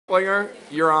Uplinger,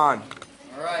 you're on.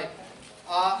 All right.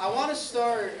 I want to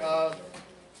start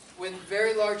with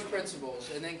very large principles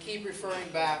and then keep referring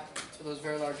back to those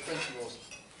very large principles.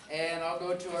 And I'll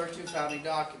go to our two founding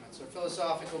documents, our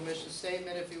philosophical mission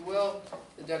statement, if you will,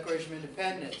 the Declaration of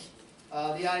Independence,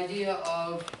 the idea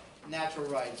of natural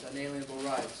rights, unalienable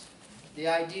rights, the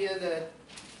idea that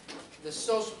the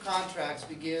social contracts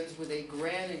begins with a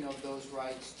granting of those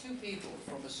rights to people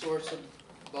from a source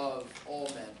above all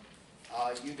men.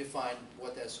 You define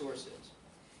what that source is.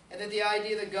 And that the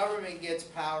idea that government gets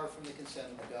power from the consent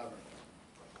of the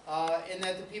government. And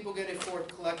that the people get a fourth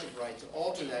collective right to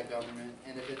alter that government,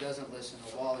 and if it doesn't listen,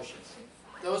 abolish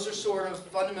it. Those are sort of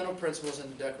fundamental principles in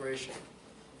the Declaration.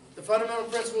 The fundamental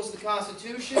principles of the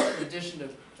Constitution, in addition to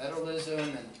federalism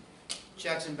and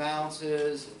checks and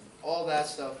balances, and all that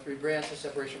stuff, three branches,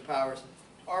 separation of powers,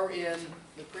 are in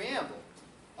the preamble.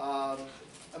 A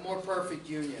more perfect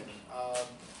union,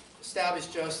 establish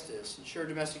justice, ensure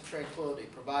domestic tranquility,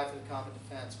 provide for the common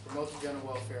defense, promote the general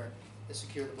welfare, and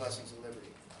secure the blessings of liberty.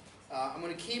 I'm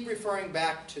going to keep referring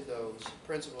back to those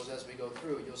principles as we go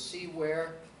through. You'll see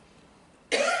where,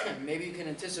 maybe you can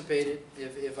anticipate it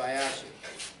if I ask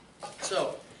you.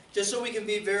 So, just so we can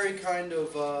be very kind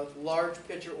of large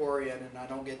picture oriented and I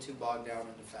don't get too bogged down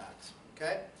into facts.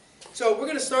 Okay? So, we're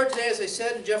going to start today, as I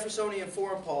said, in Jeffersonian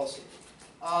foreign policy.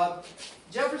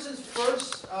 Jefferson's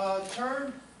first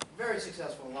term, very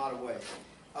successful in a lot of ways.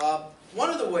 One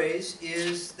of the ways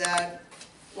is that,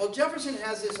 well, Jefferson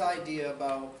has this idea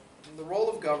about the role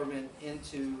of government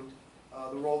into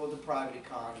the role of the private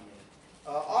economy.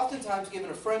 Oftentimes given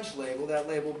a French label, that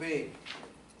label being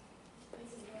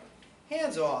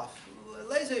hands off,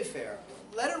 laissez-faire,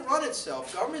 let it run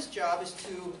itself. Government's job is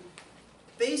to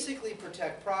basically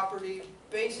protect property,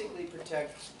 basically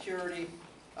protect security.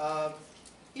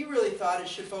 He really thought it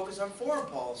should focus on foreign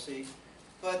policy,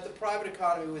 but the private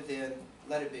economy within,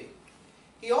 let it be.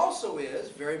 He also is,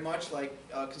 very much like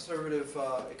conservative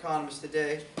economists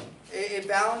today, a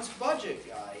balanced budget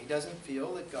guy. He doesn't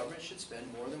feel that government should spend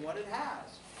more than what it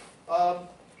has.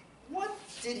 What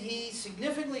did he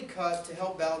significantly cut to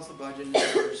help balance the budget in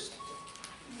his first?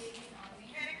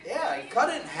 Yeah, he cut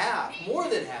it in half, more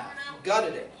than half,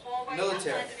 gutted it,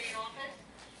 military.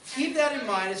 Keep that in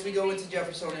mind as we go into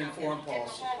Jeffersonian foreign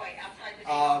policy.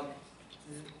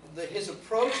 His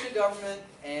approach to government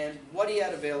and what he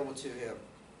had available to him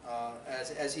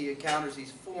as he encounters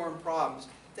these foreign problems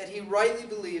that he rightly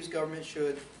believes government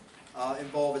should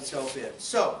involve itself in.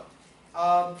 So,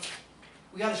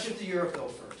 we got to shift to Europe though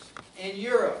first. In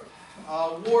Europe,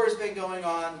 war has been going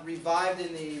on, revived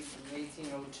in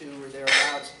 1802 or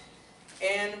thereabouts,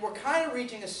 and we're kind of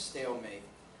reaching a stalemate.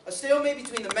 A stalemate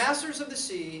between the masters of the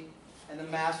sea and the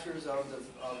masters of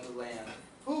the land.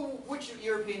 Which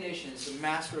European nation is the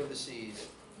master of the seas?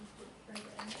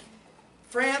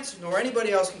 France, nor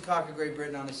anybody else can conquer Great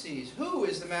Britain on the seas. Who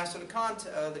is the master of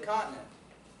the continent?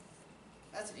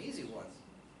 That's an easy one.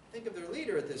 Think of their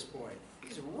leader at this point.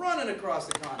 He's running across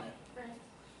the continent.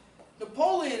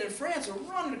 Napoleon and France are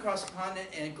running across the continent,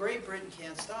 and Great Britain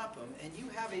can't stop them, and you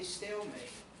have a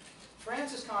stalemate.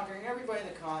 France is conquering everybody in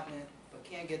the continent, but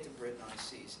can't get to Britain on the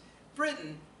seas.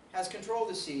 Britain has control of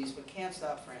the seas, but can't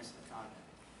stop France on the continent.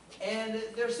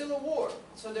 And there's still a war,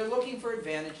 so they're looking for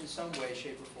advantage in some way,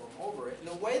 shape, or form over it. And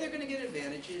the way they're going to get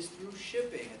advantage is through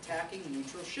shipping, attacking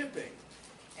neutral shipping.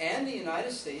 And the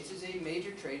United States is a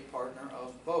major trade partner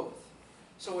of both.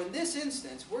 So in this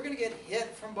instance, we're going to get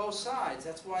hit from both sides.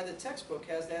 That's why the textbook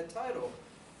has that title,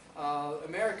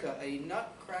 America, a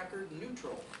nutcracker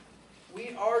neutral. We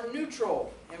are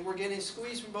neutral, and we're getting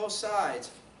squeezed from both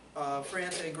sides,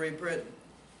 France and Great Britain.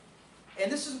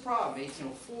 And this is a problem,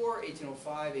 1804,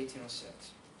 1805,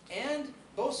 1806. And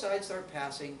both sides start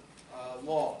passing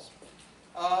laws.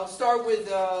 I'll start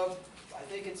with, I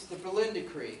think it's the Berlin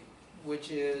Decree,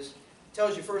 which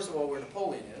tells you, first of all, where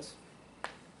Napoleon is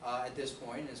at this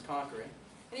point in his conquering.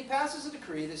 And he passes a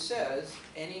decree that says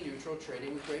any neutral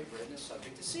trading with Great Britain is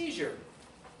subject to seizure.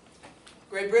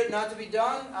 Great Britain, not to be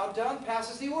outdone,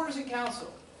 passes the Orders in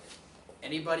Council.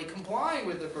 Anybody complying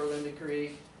with the Berlin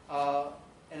Decree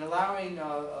and allowing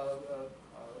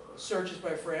searches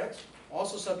by France,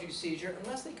 also subject to seizure,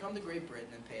 unless they come to Great Britain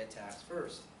and pay a tax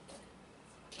first.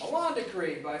 Milan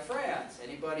Decree by France,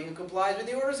 anybody who complies with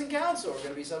the Orders in Council are going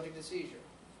to be subject to seizure.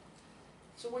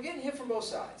 So we're getting hit from both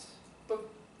sides. But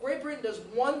Great Britain does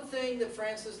one thing that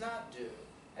France does not do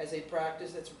as a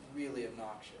practice that's really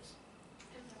obnoxious.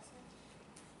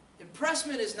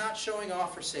 Impressment is not showing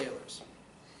off for sailors.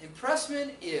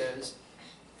 Impressment is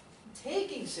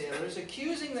taking sailors,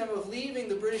 accusing them of leaving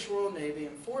the British Royal Navy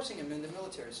and forcing them into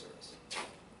military service.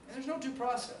 And there's no due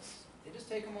process. They just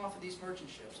take them off of these merchant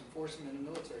ships and force them into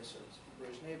military service for the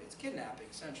British Navy. It's kidnapping,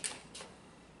 essentially.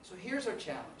 So here's our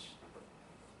challenge.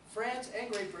 France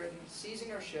and Great Britain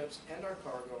seizing our ships and our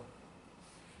cargo.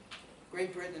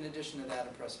 Great Britain, in addition to that,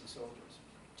 oppressing soldiers.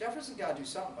 Jefferson's got to do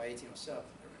something by 1807,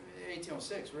 or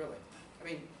 1806, really. I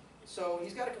mean, so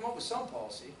he's got to come up with some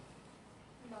policy.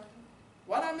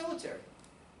 Why not military?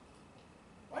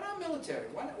 Why not military?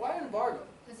 Why an embargo?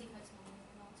 Because he puts money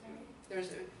in the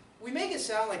military. We make it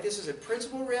sound like this is a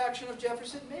principal reaction of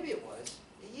Jefferson. Maybe it was.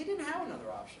 He didn't have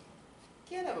another option.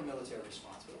 He can't have a military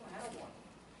response. We don't have one.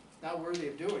 Not worthy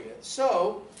of doing it.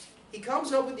 So he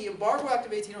comes up with the Embargo Act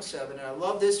of 1807, and I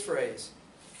love this phrase.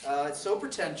 It's so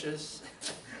pretentious,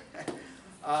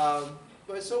 but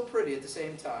it's so pretty at the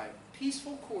same time.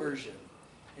 Peaceful coercion.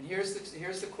 And here's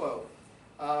the quote.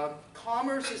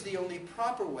 Commerce is the only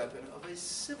proper weapon of a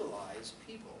civilized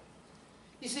people.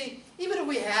 You see, even if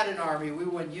we had an army, we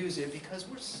wouldn't use it because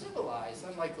we're civilized,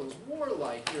 unlike those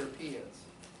warlike Europeans.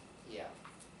 Yeah.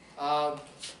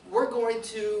 We're going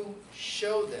to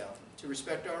show them to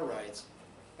respect our rights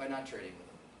by not trading with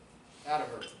them. That'll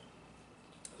hurt.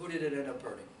 Who did it end up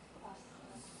hurting?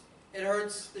 It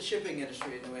hurts the shipping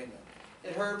industry in New England.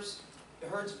 It hurts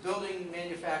building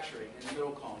manufacturing in the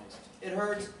middle colonies. It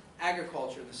hurts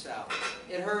agriculture in the south.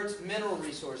 It hurts mineral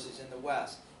resources in the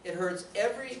west. It hurts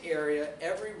every area,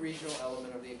 every regional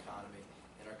element of the economy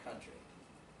in our country.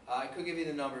 I could give you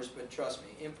the numbers, but trust me,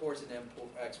 imports and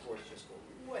exports just go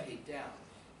way down.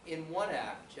 In one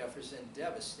act, Jefferson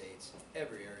devastates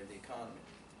every area of the economy.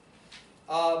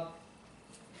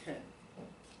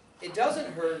 It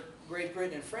doesn't hurt Great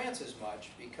Britain and France as much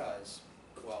because,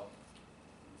 well,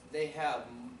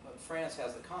 France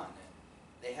has the continent.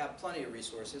 They have plenty of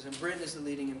resources, and Britain is the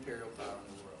leading imperial power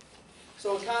in the world.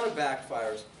 So it kind of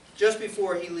backfires. Just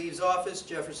before he leaves office,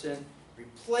 Jefferson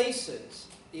replaces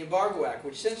the Embargo Act,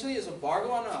 which essentially is an embargo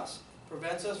on us,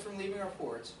 prevents us from leaving our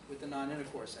ports, with the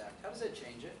Non-Intercourse Act. How does that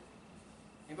change it?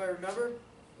 Anybody remember?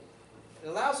 It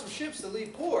allows some ships to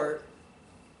leave port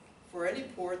for any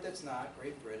port that's not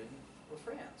Great Britain or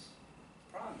France.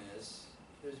 The problem is,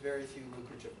 there's very few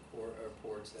lucrative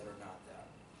ports that are not that.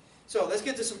 So let's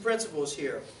get to some principles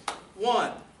here.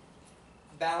 One,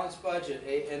 balanced budget,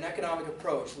 an economic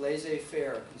approach,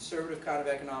 laissez-faire, a conservative kind of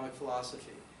economic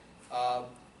philosophy.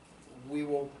 We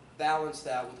will balance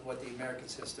that with what the American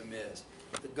system is.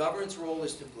 The government's role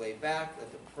is to lay back, let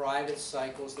the private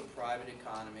cycles, the private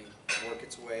economy work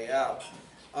its way out.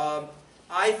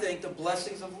 I think the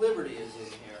blessings of liberty is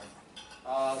in here.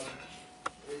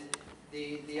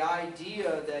 The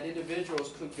idea that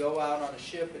individuals could go out on a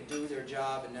ship and do their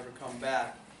job and never come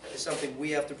back is something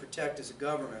we have to protect as a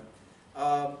government.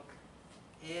 I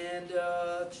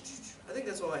think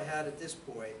that's all I had at this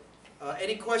point.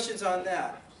 Any questions on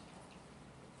that?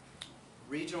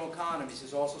 Regional economies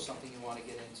is also something you want to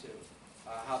get into,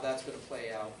 how that's going to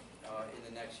play out in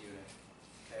the next unit,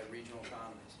 regional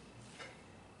economies.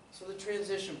 So the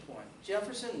transition point.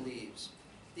 Jefferson leaves.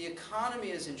 The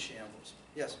economy is in shambles.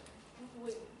 Yes?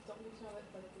 Wait, don't we know it,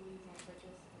 like, the leads on churches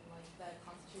and, like, the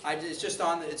Constitution? It's just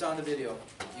on the video.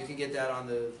 You can get that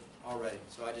already.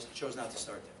 So I just chose not to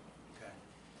start there.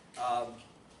 Okay.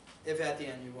 If at the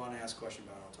end you want to ask a question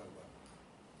about it, I'll talk about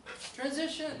it.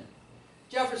 Transition.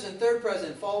 Jefferson, third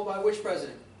president, followed by which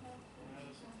president?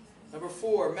 Number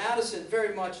 4, Madison,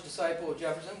 very much a disciple of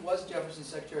Jefferson, was Jefferson's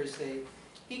Secretary of State.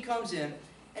 He comes in,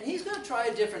 and he's going to try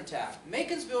a different tack.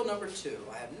 Macon's Bill number 2.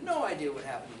 I have no idea what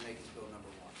happened with Macon's Bill number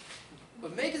 1.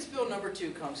 But Macon's Bill number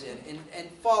 2 comes in, and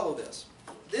follow this.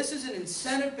 This is an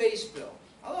incentive-based bill.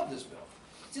 I love this bill.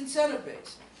 It's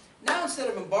incentive-based. Now, instead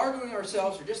of embargoing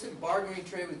ourselves or just embargoing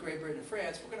trade with Great Britain and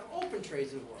France, we're going to open trade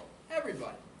to the world.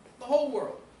 Everybody. The whole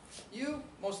world. You,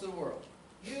 most of the world.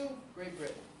 You, Great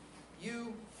Britain.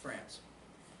 You, France.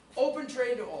 Open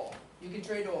trade to all. You can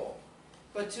trade to all.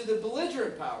 But to the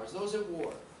belligerent powers, those at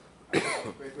war,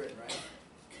 Great Britain, right?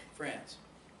 France.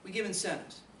 We give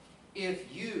incentives.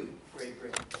 If you, Great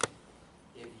Britain,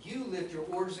 if you lift your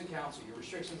orders in council, your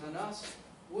restrictions on us,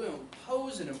 we'll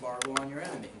impose an embargo on your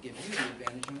enemy and give you the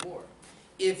advantage in war.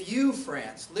 If you,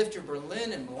 France, lift your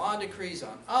Berlin and Milan decrees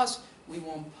on us, we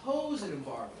will impose an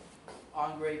embargo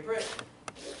on Great Britain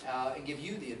and give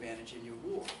you the advantage in your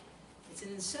war. It's an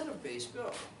incentive-based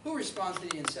bill. Who responds to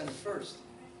the incentive first?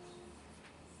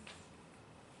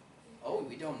 Oh,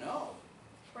 we don't know.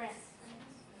 France.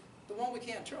 The one we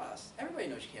can't trust. Everybody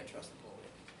knows you can't trust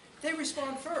Napoleon. They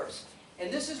respond first.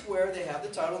 And this is where they have the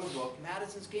title of the book,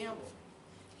 Madison's Gamble.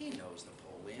 He knows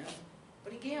Napoleon,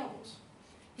 but he gambles.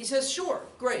 He says, sure,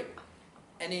 great.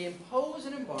 And he imposed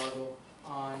an embargo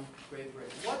on Great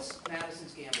Britain. What's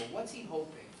Madison's gamble? What's he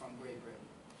hoping from Great Britain?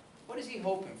 What is he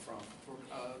hoping for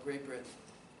Great Britain?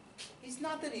 He's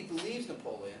not that he believes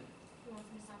Napoleon. He wants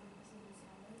to sovereign presidency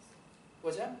sailors.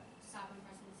 What's that? Sovereign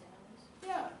presidency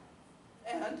sailors.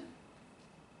 Yeah. And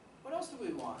what else do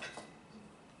we want?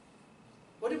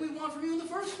 What did we want from you in the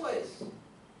first place?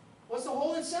 What's the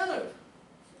whole incentive?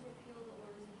 To repeal the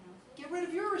orders and council. Get rid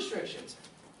of your restrictions.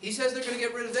 He says they're going to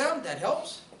get rid of them. That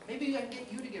helps. Maybe I can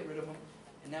get you to get rid of them.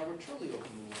 And now we're truly open to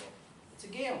the world. It's a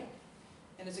gamble.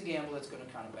 And it's a gamble that's going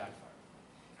to kind of backfire.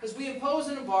 Because we impose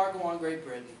an embargo on Great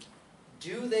Britain.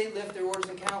 Do they lift their orders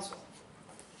in council?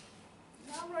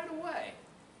 Not right away.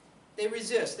 They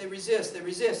resist, they resist, they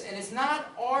resist. And it's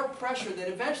not our pressure that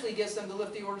eventually gets them to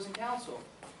lift the orders in council.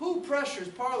 Who pressures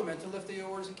Parliament to lift the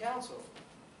orders in council?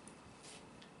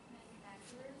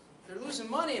 Manufacturers. They're losing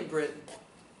money in Britain.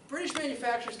 British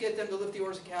manufacturers get them to lift the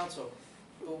orders in council.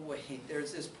 But wait,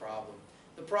 there's this problem.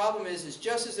 The problem is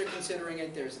just as they're considering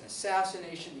it, there's an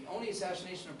assassination, the only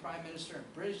assassination of a prime minister in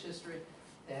British history.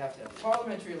 They have to have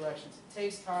parliamentary elections. It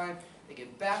takes time. They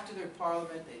get back to their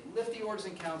parliament. They lift the orders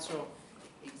in council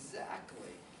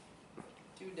exactly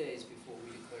 2 days before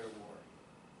we declare war.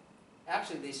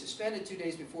 Actually, they suspend it 2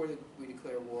 days before we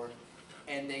declare war,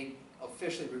 and they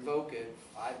officially revoke it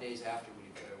 5 days after we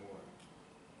declare war.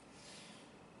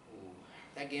 Ooh,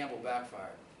 that gamble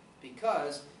backfired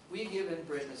because we had given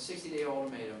Britain a 60-day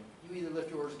ultimatum. You either lift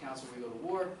your orders in council or we go to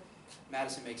war.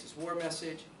 Madison makes his war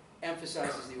message,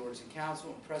 emphasizes the orders in council,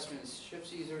 impressment as ship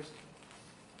seizers.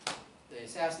 The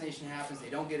assassination happens, they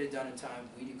don't get it done in time,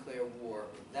 we declare war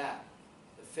with that.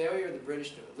 The failure of the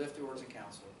British to lift their orders in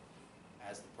council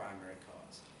as the primary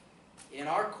cause. In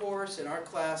our course, in our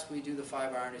class, we do the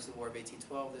 5 ironies of the War of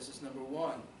 1812. This is number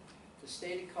 1. The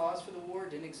stated cause for the war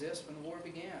didn't exist when the war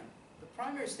began. The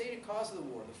primary stated cause of the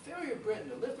war, the failure of Britain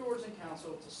to lift their orders in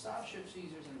council, to stop ship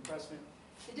seizures and impressment,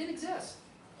 it didn't exist.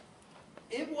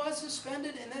 It was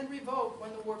suspended and then revoked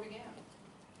when the war began.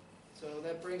 So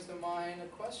that brings to mind a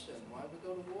question, why would we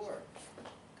go to war?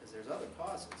 Because there's other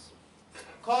causes.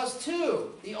 Cause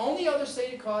 2, the only other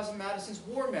stated cause of Madison's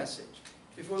war message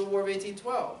before the War of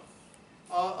 1812.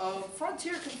 A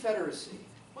frontier confederacy.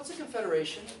 What's a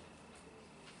confederation?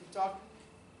 We talked.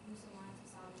 Loose alliance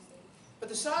of sovereign states. But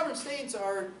the sovereign states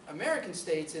are American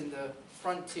states in the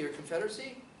frontier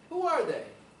confederacy. Who are they?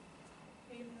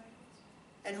 Native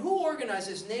Americans. And who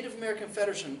organizes Native American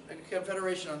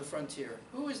Confederation on the frontier?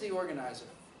 Who is the organizer?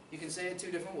 You can say it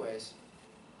 2 different ways.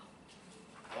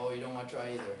 Oh, you don't want to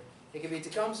try either. It can be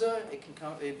Tecumseh,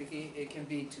 it can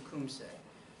be Tecumseh.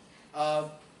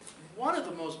 One of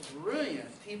the most brilliant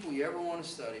people you ever want to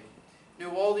study. Knew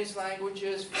all these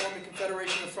languages, formed a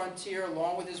confederation of the frontier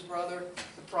along with his brother,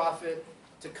 the prophet.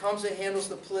 Tecumseh handles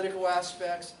the political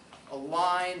aspects.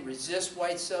 Align, resist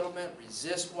white settlement,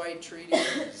 resist white treaties,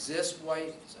 resist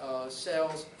white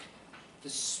sales. The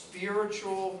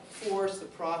spiritual force, the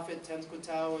prophet,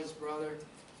 Tenskwatawa, his brother,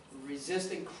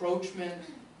 resist encroachment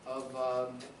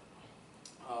of,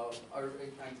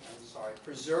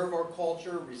 preserve our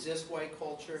culture, resist white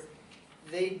culture.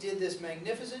 They did this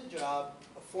magnificent job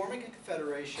of forming a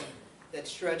confederation that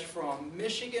stretched from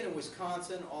Michigan and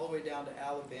Wisconsin all the way down to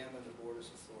Alabama and the borders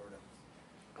of Florida.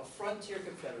 A frontier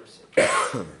confederacy.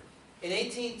 In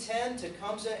 1810,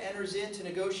 Tecumseh enters into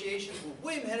negotiations with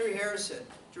William Henry Harrison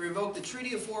to revoke the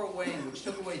Treaty of Fort Wayne, which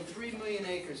took away 3 million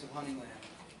acres of hunting land.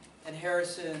 And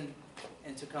Harrison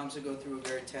and Tecumseh go through a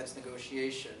very tense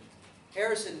negotiation.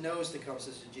 Harrison knows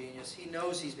Tecumseh's a genius. He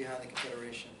knows he's behind the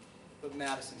Confederation, but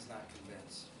Madison's not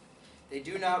convinced. They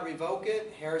do not revoke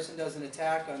it. Harrison does an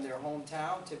attack on their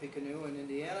hometown, Tippecanoe in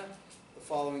Indiana, the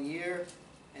following year,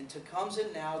 and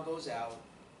Tecumseh now goes out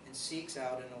and seeks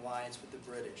out an alliance with the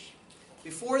British.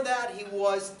 Before that, he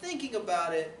was thinking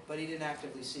about it, but he didn't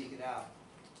actively seek it out.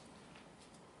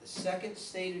 The second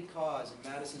stated cause of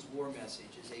Madison's war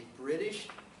message is a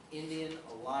British-Indian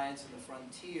alliance on the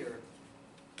frontier.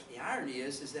 The irony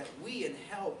is that we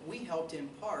helped in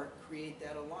part create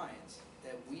that alliance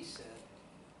that we said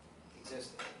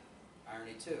existed.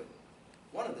 Irony 2.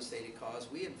 One of the stated cause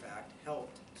we in fact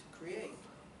helped to create.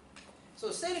 So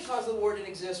the stated cause of the war didn't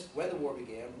exist when the war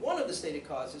began. One of the stated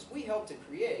causes we helped to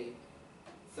create.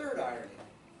 Third irony.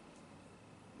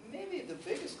 Maybe the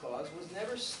biggest cause was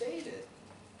never stated.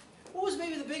 What was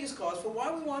maybe the biggest cause for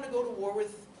why we wanted to go to war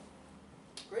with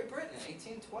Great Britain in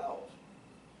 1812?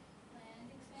 Land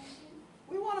expansion.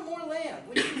 We wanted more land,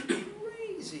 which is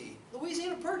crazy.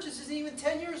 Louisiana Purchase isn't even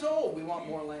 10 years old. We want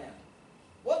more land.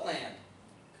 What land?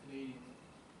 Canadian.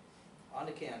 On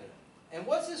to Canada. And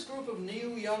what's this group of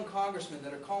new young congressmen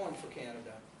that are calling for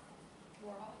Canada?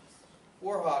 Warhawks.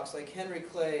 Warhawks like Henry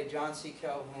Clay, John C.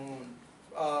 Calhoun,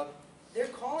 they're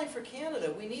calling for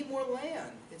Canada. We need more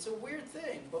land. It's a weird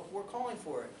thing, but we're calling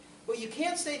for it. But you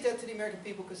can't state that to the American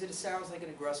people because it sounds like an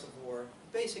aggressive war.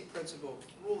 Basic principle,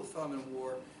 rule of thumb in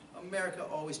war, America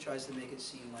always tries to make it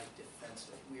seem like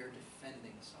defensive. We are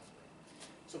defending something.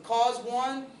 So cause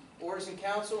one, orders in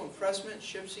council, impressment,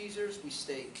 ship seizures, we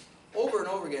state over and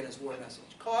over again as war message.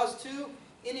 Cause two,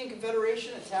 Indian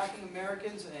Confederation attacking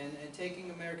Americans and taking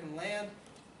American land,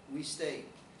 we state.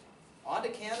 On to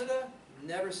Canada,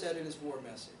 never said in his war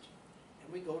message.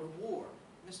 And we go to war,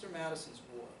 Mr. Madison's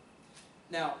war.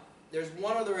 Now, there's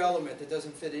one other element that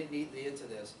doesn't fit neatly into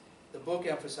this. The book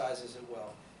emphasizes it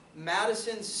well.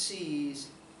 Madison sees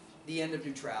the end of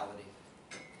neutrality.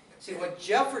 See, what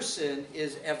Jefferson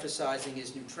is emphasizing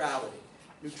is neutrality.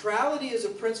 Neutrality is a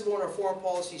principle in our foreign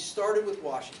policy started with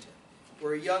Washington.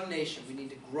 We're a young nation. We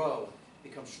need to grow,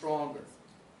 become stronger.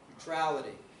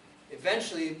 Neutrality.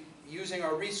 Eventually, using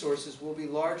our resources, we'll be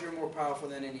larger and more powerful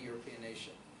than any European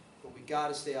nation. But we got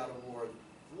to stay out of war.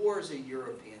 War is a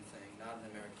European thing, not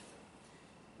an American thing.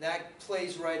 That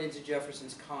plays right into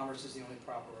Jefferson's commerce is the only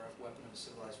proper weapon of a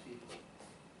civilized people.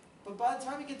 But by the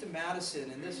time you get to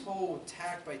Madison and this whole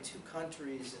attack by two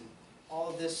countries and all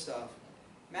of this stuff,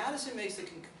 Madison makes the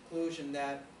conclusion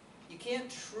that you can't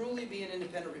truly be an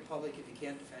independent republic if you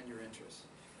can't defend your interests.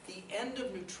 The end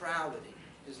of neutrality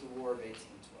is the War of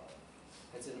 1812.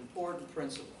 It's an important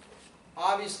principle.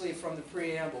 Obviously, from the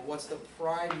preamble, what's the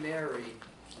primary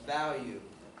value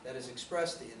that is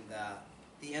expressed in that?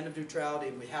 The end of neutrality,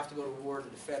 we have to go to war to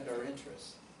defend our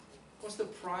interests. What's the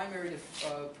primary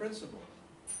principle?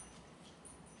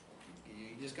 You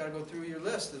just got to go through your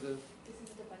list of the... This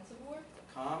is a defensive war?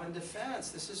 Common defense.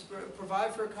 This is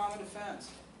provide for a common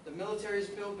defense. The military is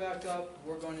built back up.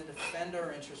 We're going to defend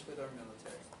our interests with our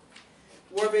military.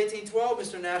 War of 1812,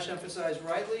 Mr. Nash emphasized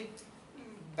rightly,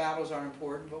 battles aren't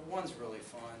important, but one's really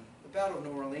fun. The Battle of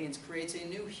New Orleans creates a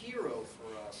new hero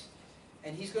for us.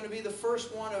 And he's going to be the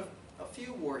first one of a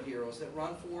few war heroes that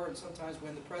run for and sometimes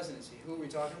win the presidency. Who are we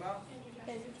talking about?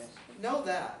 Know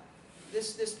that.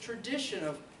 This tradition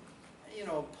of, you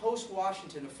know,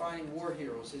 post-Washington of finding war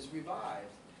heroes is revived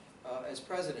as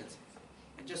presidents.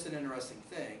 And just an interesting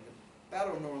thing, the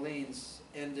Battle of New Orleans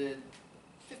ended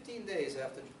 15 days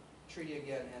after the Treaty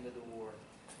Again ended the war.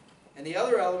 And the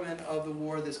other element of the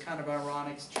war that's kind of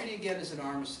ironic, Treaty Again is an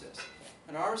armistice.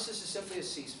 An armistice is simply a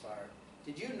ceasefire.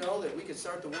 Did you know that we could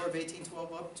start the War of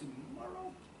 1812 up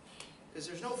tomorrow? Because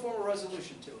there's no formal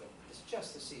resolution to it. It's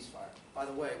just a ceasefire. By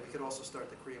the way, we could also start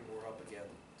the Korean War up again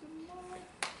tomorrow.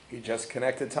 You just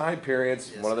connected time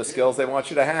periods. Yes, One of the I did. skills they want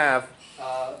you to have.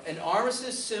 An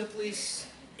armistice simply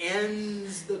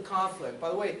ends the conflict. By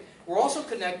the way, we're also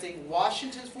connecting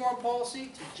Washington's foreign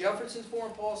policy to Jefferson's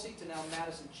foreign policy to now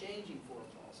Madison changing foreign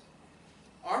policy.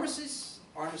 Armistice,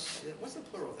 what's the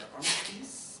plural of that?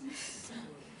 Armistice?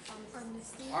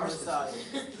 Armistice.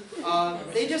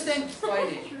 They just end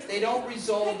fighting. They don't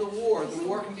resolve the war. The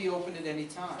war can be opened at any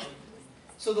time.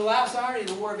 So the last irony of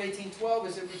the War of 1812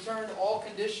 is it returned all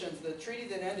conditions, the treaty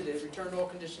that ended it returned all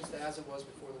conditions to as it was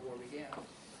before the war began.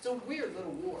 It's a weird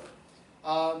little war.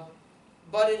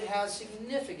 But it has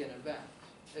significant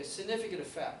a significant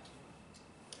effect.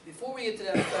 Before we get to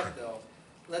that effect, though,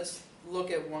 let's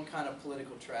look at one kind of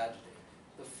political tragedy,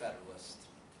 the Federalists.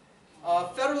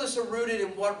 Federalists are rooted in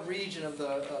what region of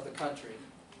the country?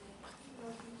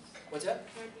 What's that?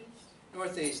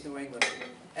 Northeast, New England.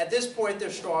 At this point, they're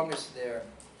strongest there.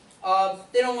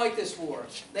 They don't like this war.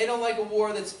 They don't like a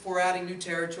war that's for adding new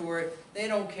territory. They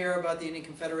don't care about the Indian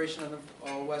Confederation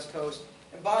on the West Coast.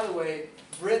 And by the way,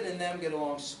 Britain and them get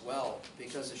along swell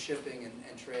because of shipping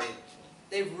and trade.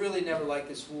 They've really never liked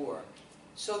this war.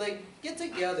 So they get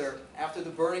together after the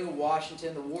burning of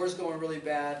Washington, the war's going really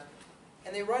bad,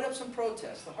 and they write up some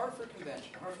protests, the Hartford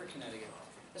Convention, Hartford, Connecticut.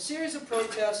 A series of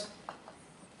protests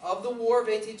of the War of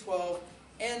 1812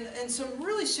 and some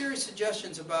really serious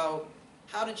suggestions about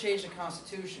how to change the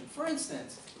Constitution. For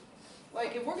instance,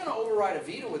 like if we're going to override a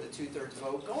veto with a 2/3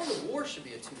 vote, going to war should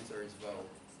be a 2/3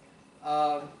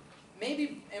 vote.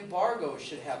 Maybe embargoes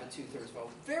should have a 2/3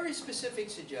 vote. Very specific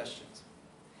suggestions.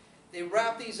 They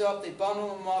wrap these up, they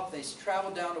bundle them up, they travel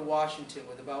down to Washington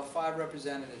with about 5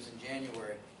 representatives in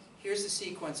January. Here's the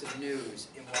sequence of news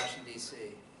in Washington, D.C.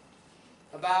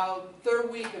 About third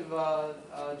week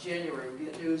of January, we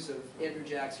get news of Andrew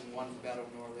Jackson won the Battle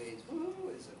of New Orleans.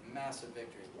 Woo, it's a massive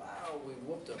victory. Wow, we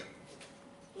whooped them.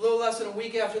 A little less than a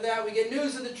week after that, we get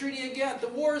news of the treaty again. The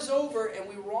war is over, and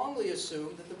we wrongly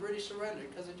assumed that the British surrendered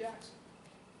because of Jackson.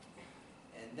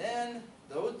 And then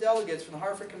those delegates from the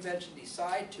Hartford Convention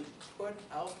decide to put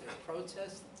out their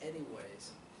protest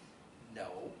anyways.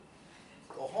 No,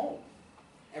 go home.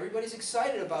 Everybody's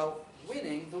excited about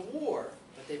winning the war,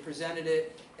 but they presented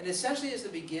it, and essentially is the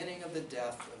beginning of the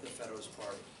death of the Federalist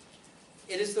Party.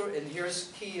 It is and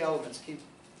here's key elements.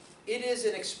 It is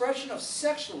an expression of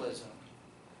sectionalism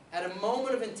at a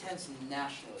moment of intense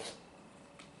nationalism.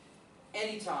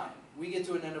 Anytime we get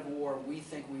to an end of a war, we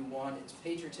think we won. It's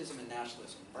patriotism and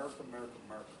nationalism. America, America,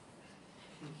 America.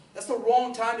 That's the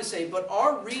wrong time to say, but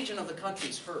our region of the country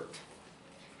is hurt.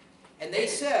 And they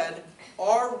said,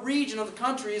 our region of the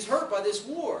country is hurt by this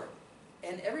war.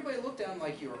 And everybody looked at them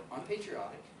like you're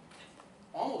unpatriotic,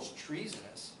 almost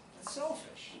treasonous, and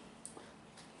selfish.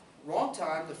 Wrong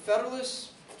time. The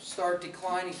Federalists start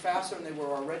declining faster than they were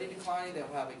already declining. They'll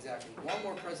have exactly one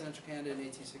more presidential candidate in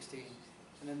 1816,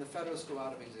 and then the Federalists go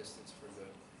out of existence for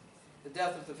good. The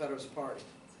death of the Federalist Party.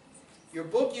 Your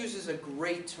book uses a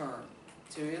great term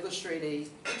to illustrate an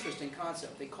interesting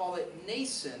concept. They call it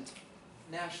nascent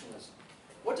nationalism.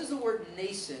 What does the word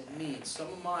nascent mean? Some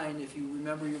of mine, if you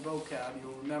remember your vocab,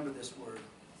 you'll remember this word.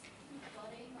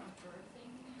 Budding or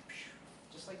birthing?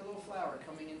 Just like a little flower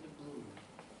coming into bloom,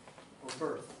 or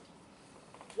birth.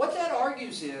 What that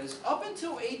argues is, up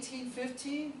until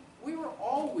 1815, we were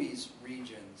always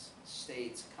regions,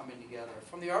 states coming together.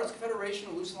 From the Articles of Confederation,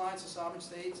 a loose alliance of sovereign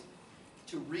states,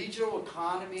 to regional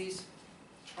economies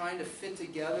trying to fit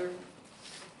together.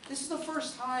 This is the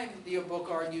first time, the book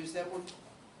argues, that we're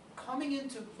coming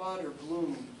into bud or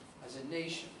bloom as a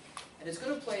nation. And it's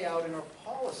going to play out in our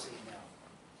policy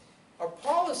now. Our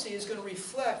policy is going to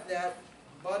reflect that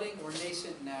budding or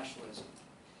nascent nationalism.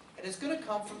 And it's going to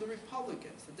come from the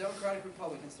Republicans, the Democratic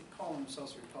Republicans. They call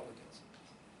themselves Republicans.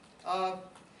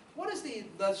 What is the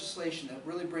legislation that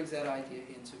really brings that idea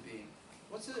into being?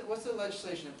 What's the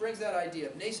legislation that brings that idea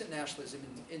of nascent nationalism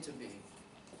into being?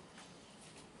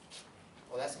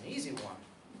 Well, that's an easy one.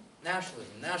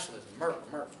 Nationalism, nationalism,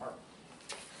 Merck.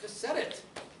 Just said it.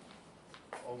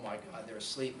 Oh my God, they're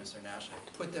asleep, Mr. National.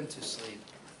 Put them to sleep.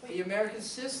 The American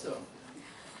system.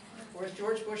 Or as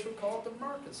George Bush would call it, the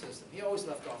American system. He always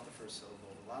left off the first syllable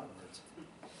of a lot of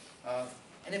words.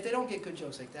 And if they don't get good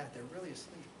jokes like that, they're really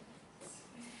asleep.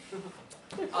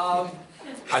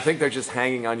 I think they're just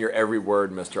hanging on your every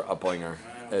word, Mr. Uplinger.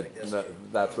 I don't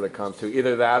think That's what it comes to.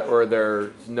 Either that or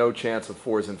there's no chance of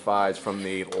 4s and 5s from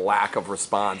the lack of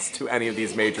response to any of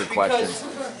these major questions.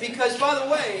 Because, by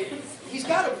the way, he's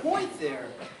got a point there.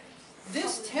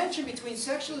 This tension between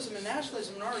sectionalism and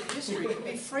nationalism in our history can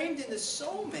be framed into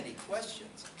so many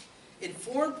questions. In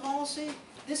foreign policy,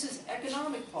 this is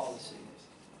economic policy.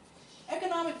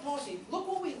 Economic policy, look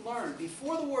what we learned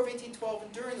before the War of 1812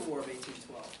 and during the War of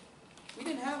 1812. We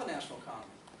didn't have a national economy.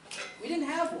 We didn't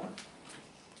have one.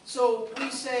 So we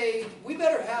say, we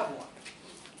better have one.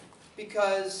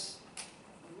 Because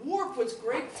war puts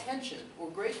great tension or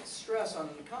great stress on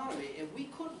an economy, and we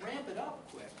could ramp it up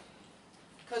quick.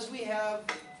 Because we have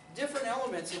different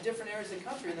elements in different areas of the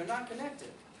country, and they're not connected.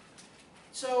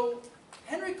 So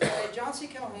Henry Clay, John C.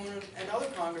 Calhoun, and other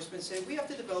congressmen say we have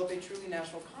to develop a truly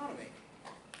national economy.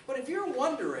 But if you're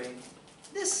wondering,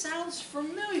 this sounds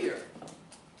familiar.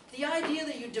 The idea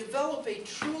that you develop a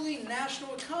truly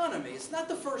national economy, it's not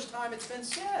the first time it's been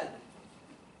said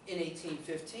in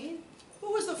 1815.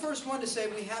 Who was the first one to say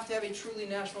we have to have a truly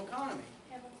national economy?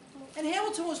 And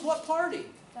Hamilton was what party?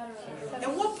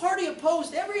 And what party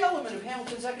opposed every element of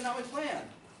Hamilton's economic plan?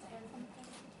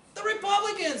 The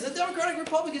Republicans, the Democratic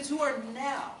Republicans, who are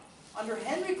now, under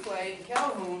Henry Clay and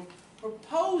Calhoun,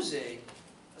 proposing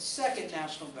a second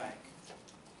national bank.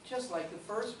 Just like the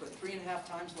first, but 3.5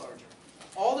 times larger.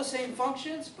 All the same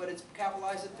functions, but it's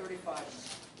capitalized at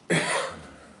 35 million.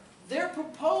 They're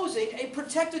proposing a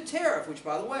protected tariff, which,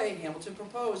 by the way, Hamilton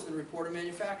proposed in the Report of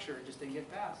Manufacture. It just didn't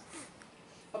get passed.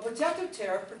 A protective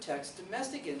tariff protects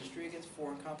domestic industry against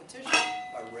foreign competition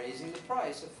by raising the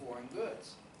price of foreign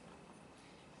goods.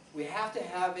 We have to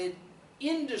have an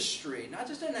industry, not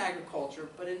just an agriculture,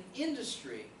 but an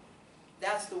industry.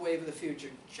 That's the wave of the future,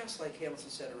 just like Hamilton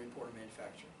said in Report of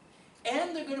Manufacture.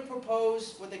 And they're going to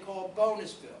propose what they call a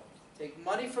bonus bill. Take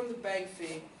money from the bank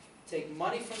fee, take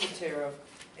money from the tariff,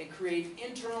 and create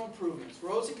internal improvements,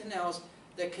 roads and canals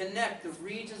that connect the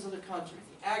regions of the country,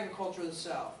 the agriculture of the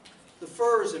South, the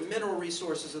furs and mineral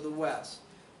resources of the West,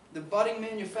 the budding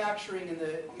manufacturing in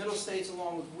the Middle States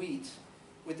along with wheat,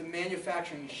 with the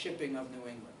manufacturing and shipping of New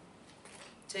England.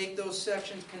 Take those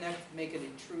sections, connect, make it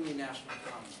a truly national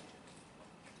economy.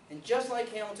 And just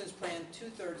like Hamilton's plan,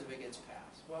 2/3 of it gets passed.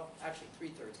 Well, actually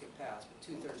 3/3 get passed, but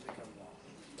 2/3 become law.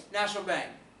 National Bank,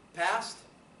 passed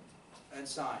and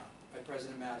signed by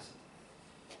President Madison.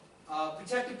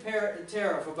 Protected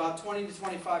tariff, about 20 to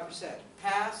 25%,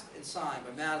 passed and signed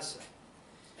by Madison.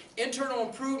 Internal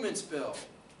Improvements Bill,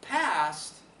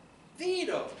 passed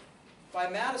vetoed by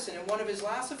Madison in one of his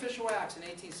last official acts in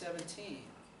 1817.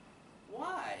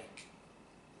 Why?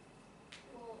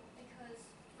 Well, because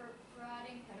for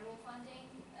adding federal funding,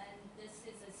 and this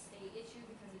is a state issue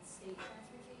because it's state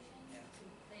transportation, Yeah. so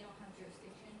they don't have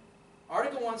jurisdiction.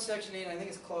 Article 1, Section 8, I think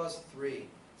it's Clause 3,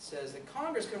 says that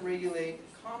Congress can regulate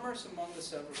commerce among the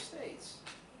several states.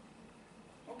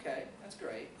 Okay, that's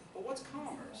great, but what's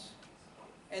commerce?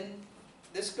 And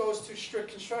this goes to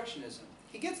strict constructionism.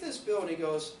 He gets this bill and he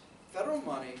goes, federal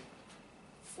money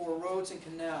for roads and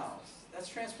canals, that's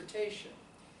transportation.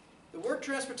 The word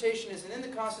transportation isn't in the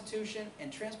Constitution,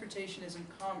 and transportation isn't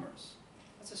commerce.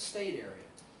 That's a state area,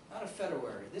 not a federal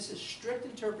area. This is strict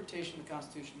interpretation of the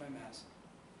Constitution by Madison.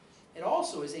 It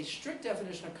also is a strict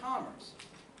definition of commerce.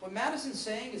 What Madison's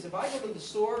saying is if I go to the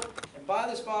store and buy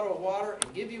this bottle of water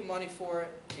and give you money for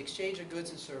it, the exchange of goods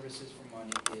and services for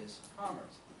money is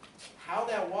commerce. How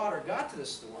that water got to the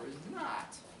store is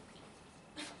not.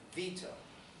 Veto.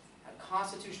 A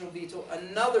constitutional veto,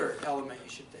 another element you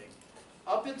should think.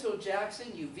 Up until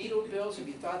Jackson, you vetoed bills if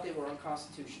you thought they were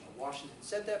unconstitutional. Washington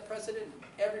set that precedent, and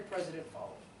every president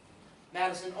followed.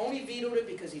 Madison only vetoed it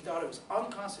because he thought it was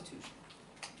unconstitutional.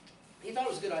 He thought it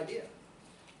was a good idea.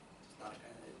 It's not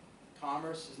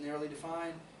commerce is narrowly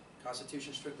defined,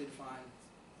 Constitution strictly defined.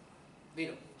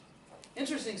 Veto.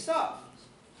 Interesting stuff.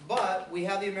 But we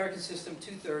have the American system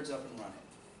 2/3 up and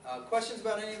running. Questions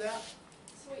about any of that?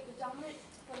 So wait, the dominant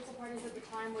political parties at the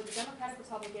time were the Democratic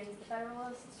Republicans, the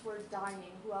Federalists were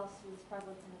dying. Who else was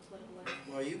prevalent in the political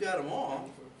landscape? Well, you got them all.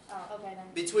 Oh, okay then.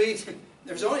 Between,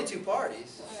 there's only two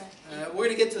parties. Okay. We're going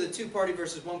to get to the two-party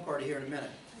versus one-party here in a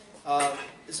minute.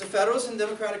 It's the Federalists and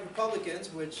Democratic Republicans,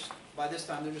 which by this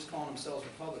time they're just calling themselves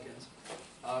Republicans,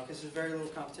 because there's very little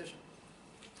competition.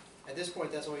 At this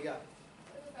point, that's all we got.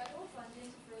 For the federal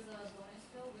funding for the bonus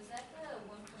bill, was that the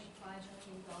 $1.5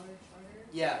 million charter?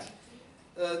 Yes.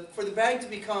 For the bank to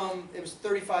become, it was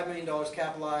 $35 million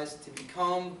capitalized. To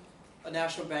become a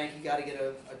national bank, you got to get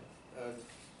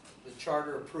the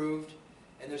charter approved,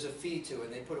 and there's a fee to it,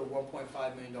 and they put a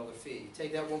 $1.5 million fee. You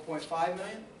take that $1.5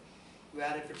 million, you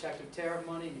added protective tariff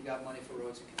money, and you got money for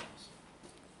roads and canals.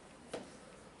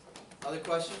 Other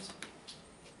questions?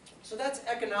 So that's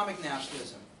economic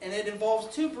nationalism, and it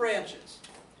involves two branches,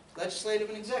 legislative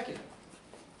and executive.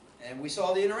 And we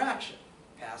saw the interaction.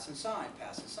 Pass and sign,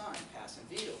 pass and sign, pass and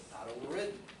veto, not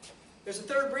overridden. There's a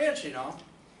third branch, you know,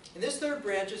 and this third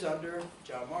branch is under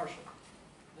John Marshall.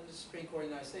 This is the Supreme Court of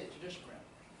the United States, judicial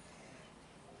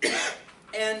branch.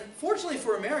 And fortunately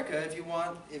for America, if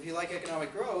you like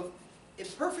economic growth,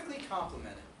 it perfectly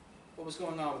complemented what was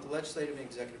going on with the legislative and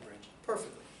executive branch.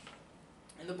 Perfectly.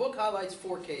 And the book highlights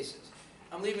 4 cases.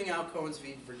 I'm leaving out Cohen's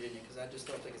v. Virginia because I just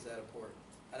don't think it's that important.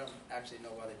 I don't actually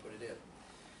know why they put it in.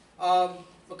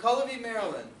 McCulloch v.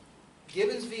 Maryland,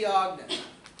 Gibbons v. Ogden,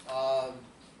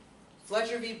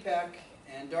 Fletcher v. Peck,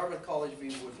 and Dartmouth College v.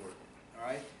 Woodward. All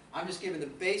right? I'm just giving the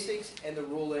basics and the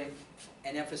ruling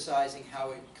and emphasizing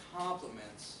how it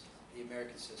complements the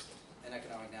American system and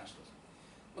economic nationalism.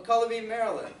 McCulloch v.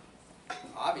 Maryland,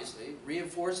 obviously,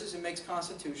 reinforces and makes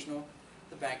constitutional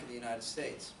the Bank of the United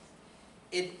States.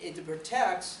 It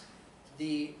protects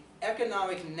the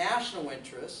economic national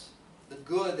interests, the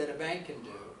good that a bank can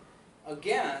do,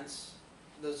 against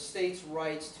the state's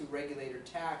rights to regulate or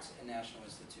tax a national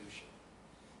institution.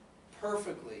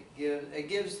 Perfectly. It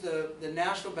gives the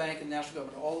national bank and national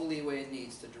government all the leeway it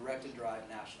needs to direct and drive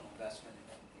national investment in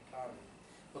the economy.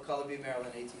 McCulloch v.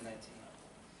 Maryland,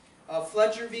 1819.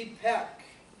 Fletcher v. Peck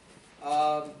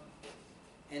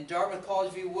and Dartmouth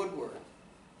College v. Woodward,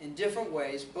 in different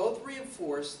ways, both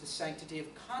reinforce the sanctity of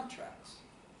contracts.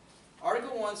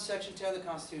 Article 1, Section 10 of the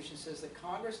Constitution says that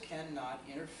Congress cannot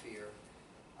interfere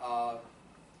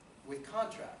with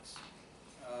contracts.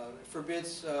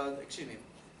 Forbids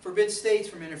states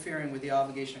from interfering with the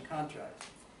obligation of contracts.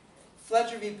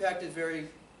 Fletcher v. Peck is very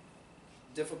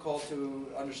difficult to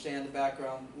understand the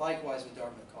background, likewise with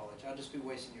Dartmouth College. I'll just be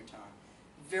wasting your time.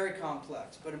 Very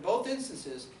complex. But in both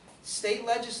instances, state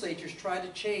legislatures tried to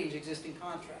change existing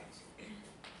contracts.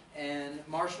 And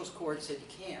Marshall's court said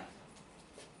you can't.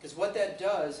 Because what that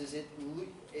does is it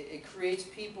creates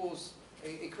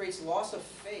it creates loss of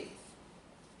faith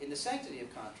in the sanctity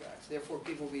of contracts. Therefore,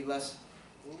 people will be less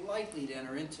likely to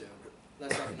enter into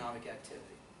less economic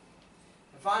activity.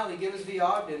 And finally, Gibbons v.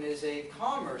 Ogden is a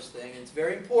commerce thing. It's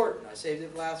very important. I saved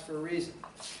it last for a reason.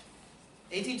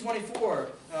 1824,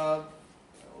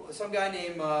 some guy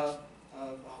named, oh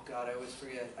God, I always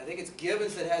forget. I think it's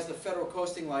Gibbons that has the federal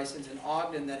coasting license and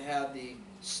Ogden that had the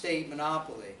state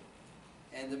monopoly.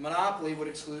 And the monopoly would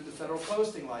exclude the federal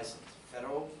coasting license.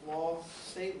 Federal law,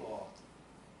 state law.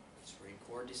 Supreme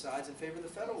Court decides in favor of the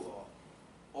federal law,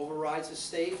 overrides the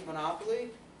state monopoly,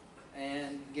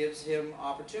 and gives him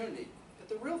opportunity. But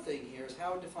the real thing here is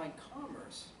how we define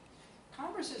commerce.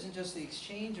 Commerce isn't just the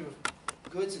exchange of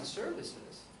goods and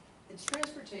services, it's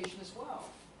transportation as well.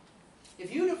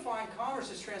 If you define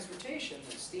commerce as transportation,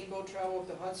 then steamboat travel up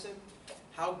the Hudson,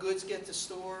 how goods get to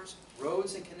stores,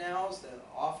 roads and canals that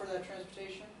offer that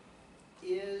transportation,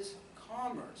 is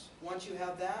commerce. Once you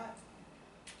have that,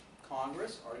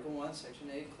 Congress, Article 1, Section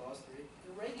 8, Clause 3,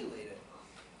 you regulate it.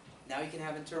 Now you can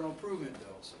have internal improvement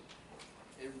bills.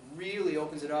 It really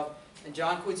opens it up. And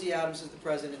John Quincy Adams is the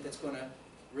president that's going to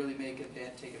really take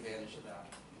advantage of that.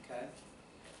 Okay?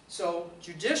 So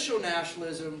judicial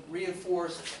nationalism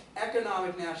reinforced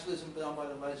economic nationalism done by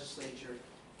the legislature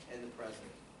and the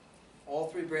president. All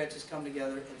three branches come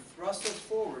together and thrust us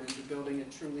forward into building a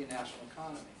truly national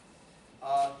economy.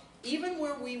 Even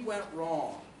where we went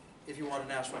wrong, if you want a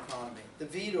national economy, the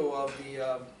veto of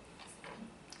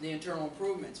the internal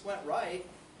improvements went right,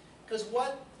 because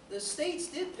what the states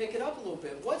did pick it up a little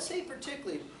bit. What state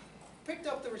particularly picked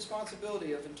up the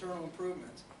responsibility of internal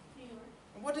improvements? New York.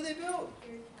 And what did they build?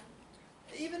 Erie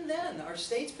Even then, our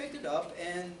states picked it up,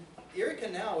 and Erie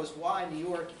Canal is why New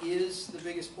York is the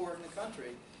biggest port in the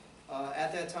country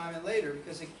at that time and later,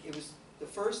 because it was the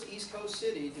first East Coast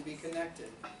city to be connected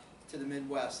to the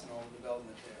Midwest and all the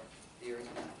development there, the Erie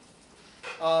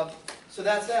Canal. So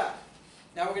that's that.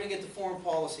 Now we're going to get to foreign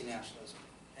policy nationalism,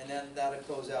 and then that'll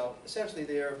close out. Essentially,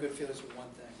 they are good feelings with one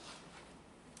thing.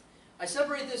 I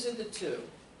separate this into two,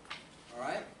 all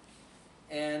right?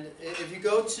 And if you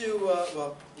go to,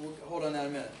 well, we'll hold on that a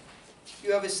minute.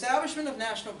 You have establishment of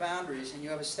national boundaries, and you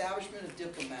have establishment of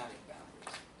diplomatic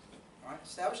boundaries. All right?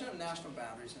 Establishment of national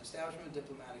boundaries and establishment of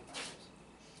diplomatic boundaries.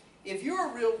 If you're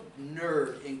a real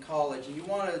nerd in college and you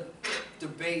want to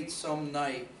debate some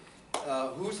night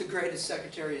who's the greatest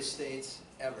Secretary of States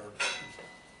ever,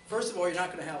 first of all, you're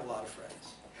not going to have a lot of friends.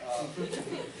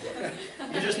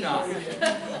 You're just not.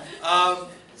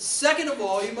 Second of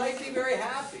all, you might be very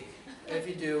happy if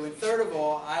you do. And third of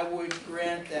all, I would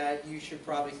grant that you should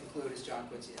probably conclude as John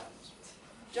Quincy Adams.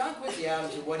 John Quincy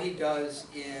Adams and what he does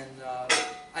in,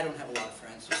 I don't have a lot of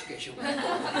friends, just in case you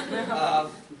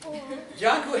want.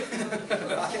 John Quincy,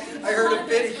 I heard a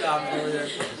pity comment over there.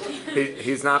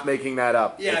 He's not making that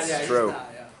up. Yeah, it's yeah, true. He's not,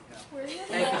 yeah. Where are you?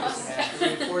 Thank you, man, for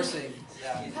reinforcing.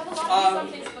 Yeah. You have a lot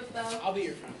of things on Facebook though. I'll be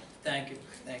your friend. Thank you,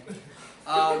 thank you.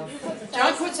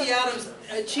 John Quincy Adams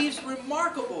achieves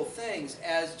remarkable things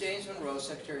as James Monroe,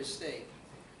 Secretary of State.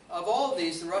 Of all of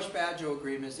these, the Rush-Badjoe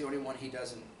Agreement is the only one he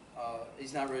doesn't,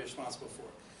 he's not really responsible for.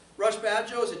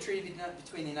 Rush-Badjoe is a treaty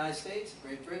between the United States and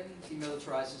Great Britain.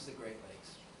 Demilitarizes the Great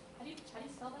Lakes. How do you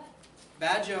spell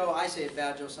that? Badjoe, I say it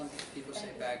Badjoe, some people say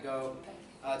Bago.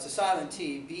 It's a silent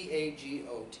T,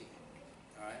 B-A-G-O-T.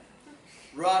 All right.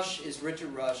 Rush is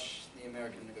Richard Rush, the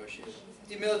American negotiator.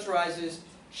 Demilitarizes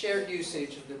shared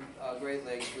usage of the Great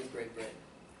Lakes with Great Britain.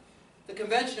 The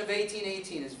Convention of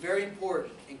 1818 is very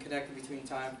important in connecting between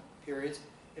time periods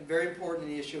and very important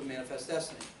in the issue of manifest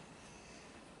destiny.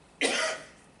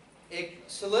 It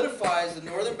solidifies the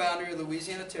northern boundary of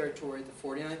Louisiana Territory at the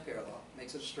 49th parallel,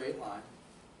 makes it a straight line,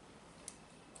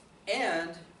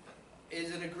 and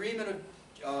is an agreement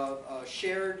of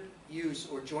shared use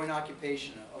or joint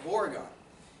occupation of Oregon.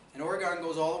 And Oregon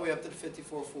goes all the way up to the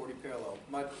 5440 parallel,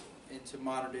 into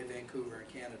modern-day Vancouver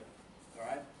in Canada. All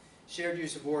right? Shared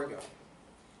use of Oregon.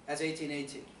 That's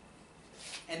 1818.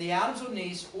 And the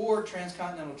Adams-O'Neese, or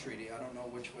Transcontinental Treaty, I don't know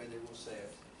which way they will say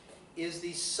it, is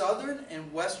the southern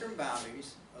and western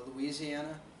boundaries of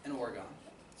Louisiana and Oregon.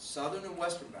 Southern and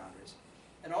western boundaries.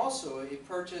 And also a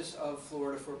purchase of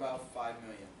Florida for about $5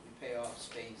 million. We pay off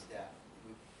Spain's debt.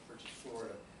 We purchase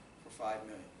Florida for $5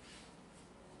 million.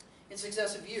 In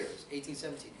successive years,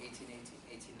 1817, 1818,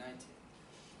 1819.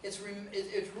 It's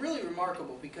really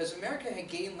remarkable because America had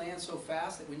gained land so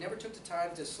fast that we never took the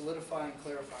time to solidify and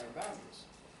clarify our boundaries.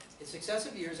 In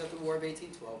successive years after the War of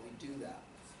 1812, we do that.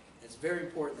 It's very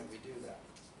important that we do that.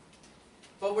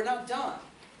 But we're not done.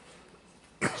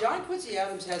 John Quincy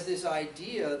Adams has this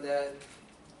idea that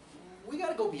we got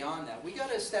to go beyond that. We got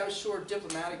to establish short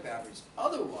diplomatic boundaries.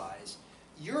 Otherwise,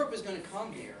 Europe is going to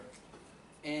come here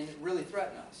and really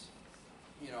threaten us.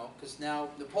 You know, because now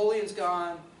Napoleon's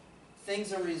gone,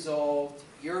 things are resolved,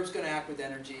 Europe's going to act with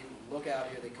energy, look out,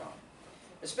 here they come.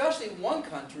 Especially one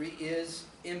country is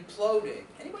imploding.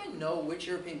 Anybody know which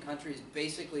European country is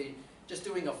basically just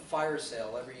doing a fire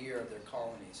sale every year of their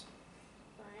colonies?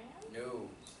 France? No.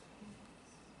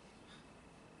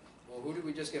 Well, who did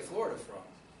we just get Florida from?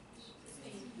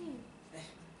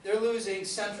 They're losing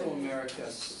Central America,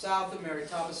 South America,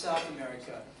 top of South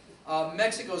America.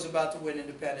 Mexico's about to win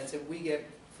independence, and we get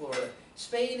Florida.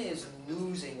 Spain is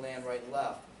losing land right and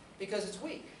left because it's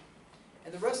weak.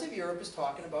 And the rest of Europe is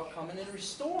talking about coming and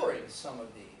restoring some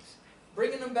of these,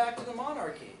 bringing them back to the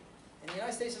monarchy. And the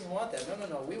United States doesn't want that. No,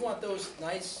 no, no. We want those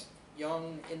nice,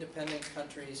 young, independent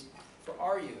countries for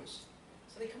our use.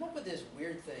 So they come up with this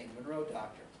weird thing, Monroe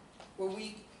Doctrine, where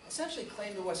we essentially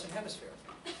claim the Western Hemisphere.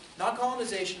 Not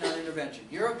colonization, not intervention.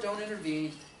 Europe don't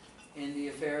intervene in the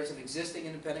affairs of existing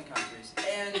independent countries,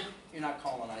 and you're not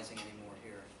colonizing anymore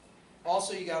here.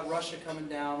 Also, you got Russia coming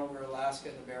down over Alaska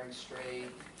and the Bering Strait.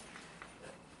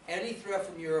 Any threat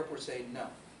from Europe, we're saying no.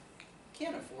 We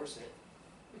can't enforce it.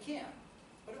 We can't.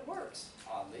 But it works,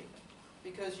 oddly,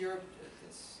 because Europe,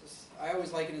 I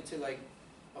always liken it to like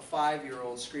a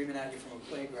 5-year-old screaming at you from a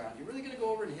playground. You really going to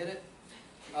go over and hit it?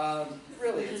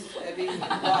 Really, I mean,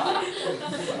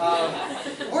 why?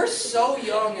 We're so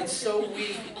young and so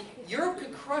weak. Europe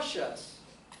could crush us,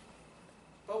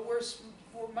 but we're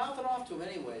mouthing off to them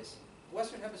anyways. The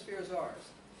Western Hemisphere is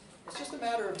ours. It's just a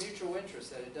matter of mutual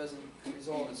interest that it doesn't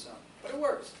resolve itself, but it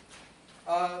works.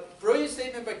 Brilliant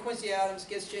statement by Quincy Adams,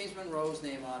 gets James Monroe's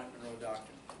name on it, Monroe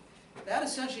Doctrine. That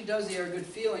essentially does the air good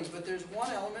feelings, but there's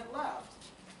one element left.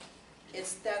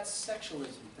 It's that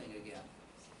sexualism thing again.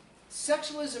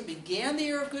 Sexualism began the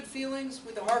era of good feelings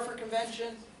with the Hartford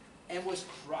Convention and was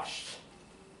crushed.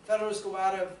 Federalists go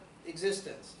out of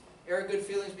existence. Era of good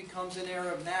feelings becomes an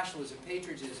era of nationalism,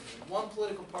 patriotism, and one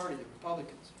political party, the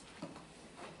Republicans.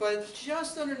 But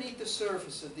just underneath the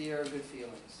surface of the era of good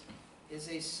feelings is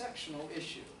a sectional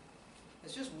issue.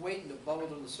 It's just waiting to bubble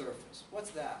to the surface.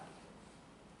 What's that?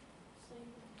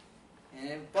 And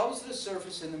it bubbles to the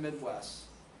surface in the Midwest.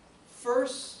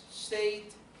 First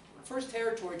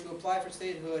territory to apply for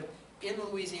statehood in the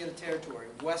Louisiana Territory,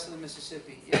 west of the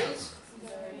Mississippi, is?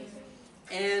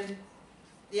 And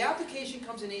the application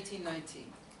comes in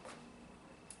 1819.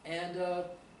 And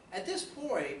at this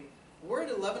point, we're at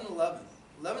 11-11.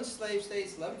 11 slave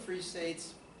states, 11 free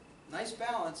states, nice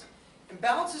balance. And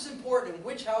balance is important in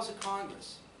which house of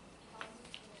Congress?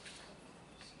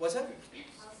 What's that?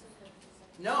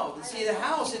 No, see the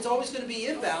House, it's always going to be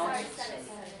in balance.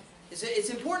 It's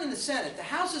important in the Senate. The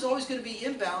House is always going to be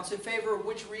in balance in favor of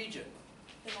which region?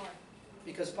 The North.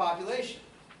 Because population.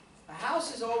 The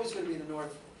House is always going to be in the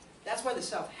North. That's why the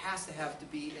South has to have to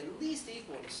be at least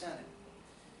equal to the Senate.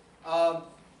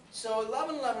 So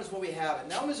 11-11 is what we have.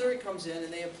 Now Missouri comes in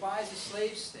and they apply as a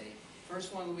slave state.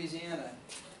 First one, Louisiana.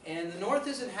 And the North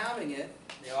isn't having it.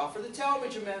 They offer the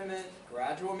Talmadge Amendment,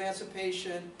 gradual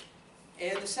emancipation,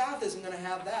 and the South isn't going to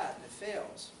have that, and it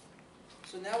fails.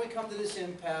 So now we come to this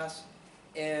impasse,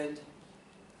 and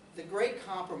the great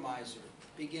compromiser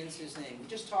begins his name. We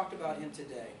just talked about him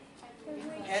today.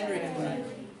 Henry Clay.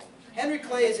 Henry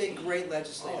Clay is a great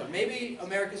legislator, maybe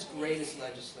America's greatest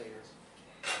legislator.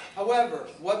 However,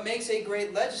 what makes a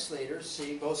great legislator,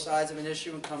 seeing both sides of an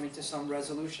issue and coming to some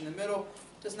resolution in the middle,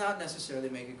 does not necessarily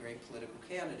make a great political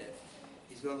candidate.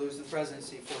 He's going to lose the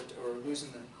presidency or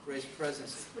losing the race for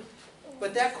presidency.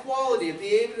 But that quality of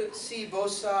being able to see both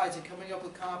sides and coming up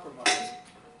with compromise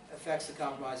affects the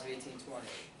compromise of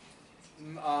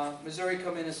 1820. Missouri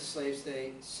come in as a slave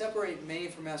state, separate Maine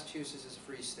from Massachusetts as a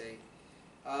free state,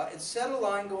 and set a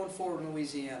line going forward in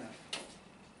Louisiana.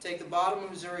 Take the bottom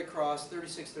of Missouri cross,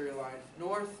 3630 line,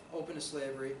 north, open to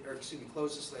slavery, or excuse me,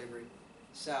 close to slavery,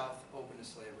 south, open to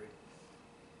slavery.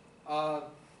 Now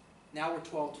we're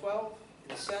 12-12 in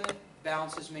the Senate,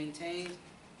 balance is maintained,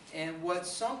 and what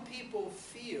some people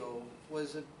feel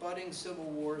was a budding civil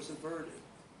war is averted.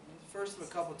 First of a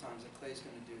couple times that Clay's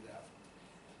going to do that.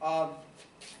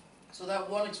 So that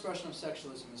one expression of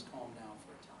sexualism has calmed down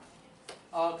for a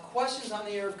time. Questions on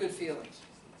the era of good feelings?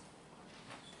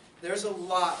 There's a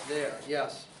lot there,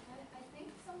 yes. I think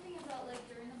something about like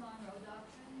during the Monroe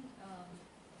Doctrine,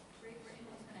 Great Britain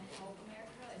was going to help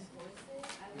America enforce it.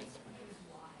 I was confused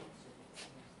why.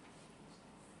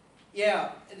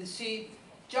 Yeah, and see,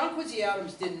 John Quincy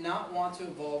Adams did not want to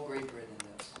involve Great Britain in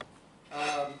this.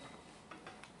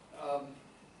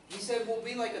 He said we'll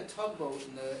be like a tugboat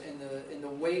in the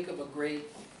wake of a great,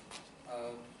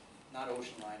 not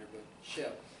ocean liner, but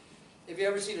ship. If you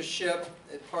ever seen a ship,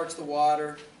 it parts the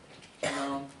water.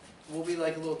 We'll be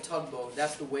like a little tugboat.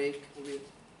 That's the wake. He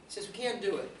says we can't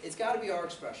do it. It's got to be our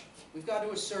expression. We've got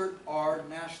to assert our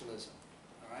nationalism.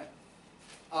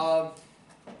 All right.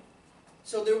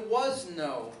 So there was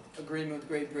no agreement with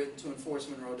Great Britain to enforce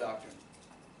Monroe Doctrine.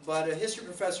 But a history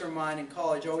professor of mine in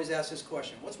college always asked this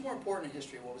question: what's more important in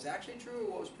history, what was actually true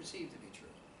or what was perceived to be true?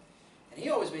 And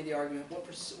he always made the argument what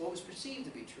was perceived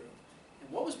to be true. And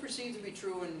what was perceived to be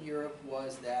true in Europe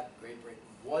was that Great Britain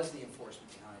was the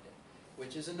enforcement behind it.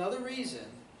 Which is another reason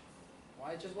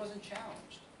Why it just wasn't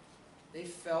challenged? They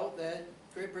felt that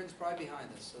Great Britain's probably behind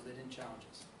this, so they didn't challenge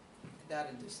us. That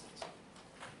in distance.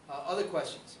 Other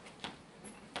questions?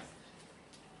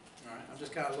 All right, I'm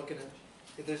just kind of looking at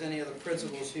if there's any other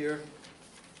principles here.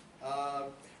 I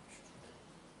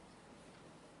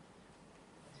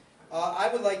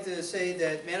would like to say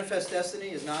that Manifest Destiny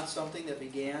is not something that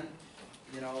began,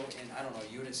 in, I don't know,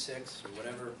 Unit 6 or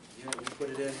whatever unit we put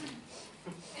it in.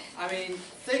 I mean,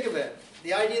 think of it.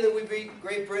 The idea that we beat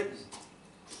Great Britain,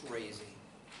 crazy.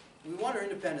 We want our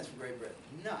independence from Great Britain,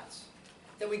 nuts.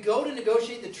 That we go to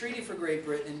negotiate the treaty for Great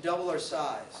Britain and double our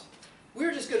size. We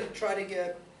were just going to try to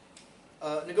get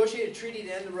negotiate a treaty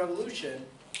to end the revolution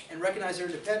and recognize their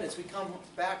independence. We come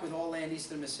back with all land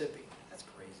east of the Mississippi. That's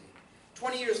crazy.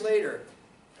 20 years later,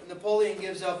 Napoleon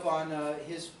gives up on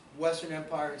his Western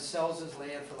Empire and sells his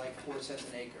land for like 4 cents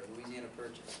an acre, Louisiana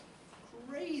Purchase.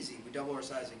 Crazy. We double our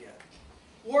size again.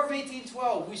 War of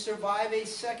 1812. We survive a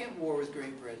second war with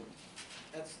Great Britain.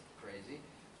 That's crazy.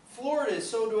 Florida is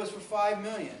sold to us for $5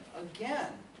 million.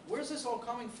 Again, where's this all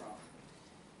coming from?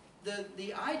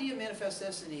 The idea of Manifest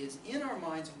Destiny is in our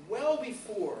minds well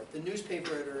before the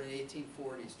newspaper editor in the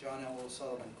 1840s, John L.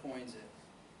 O'Sullivan, coins it.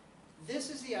 This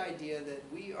is the idea that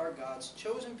we are God's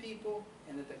chosen people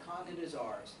and that the continent is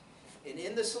ours. And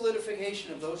in the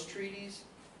solidification of those treaties,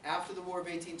 after the War of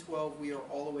 1812, we are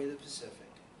all the way to the Pacific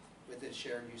with its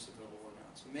shared use of the war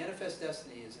ground. So Manifest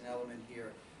Destiny is an element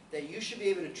here that you should be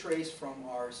able to trace from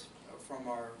our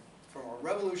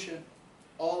revolution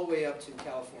all the way up to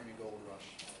California Gold Rush.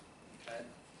 Okay?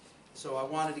 So I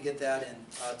wanted to get that in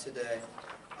today.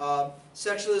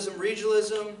 Sectionalism,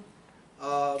 regionalism,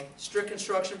 strict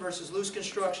construction versus loose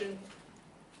construction.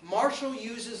 Marshall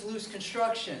uses loose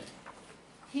construction.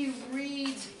 He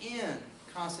reads in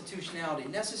constitutionality,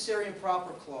 necessary and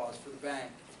proper clause for the bank.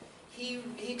 He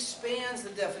expands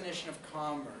the definition of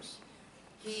commerce.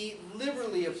 He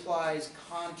liberally applies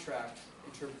contract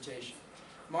interpretation.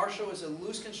 Marshall is a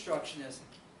loose constructionist,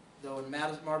 though in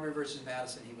Marlboro versus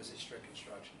Madison, he was a strict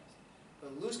constructionist.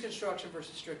 But loose construction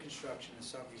versus strict construction is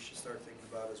something you should start thinking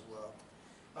about as well.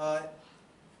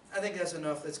 I think that's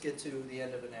enough. Let's get to the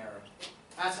end of an era.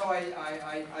 That's how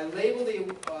I label the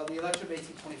election of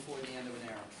 1824 the end of an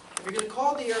era. If you're going to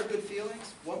call the era good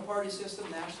feelings, one-party system,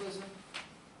 nationalism,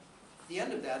 the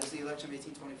end of that is the election of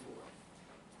 1824.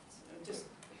 Just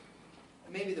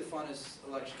maybe the funnest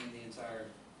election in the entire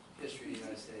history of the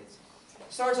United States.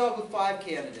 Starts off with 5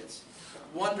 candidates.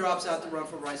 1 drops out to run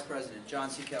for vice president, John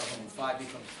C. Calhoun. 5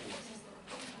 becomes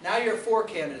 4. Now you're at 4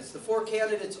 candidates. The 4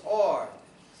 candidates are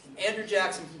Andrew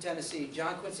Jackson from Tennessee,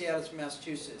 John Quincy Adams from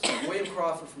Massachusetts, William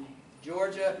Crawford from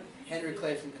Georgia, Henry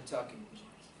Clay from Kentucky.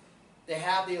 They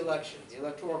have the election. The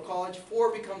Electoral College,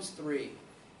 4 becomes 3.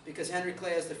 Because Henry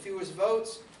Clay has the fewest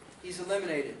votes, he's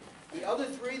eliminated. The other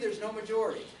 3, there's no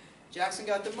majority. Jackson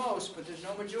got the most, but there's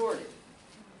no majority.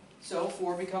 So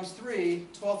 4 becomes 3,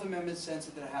 12th Amendment sends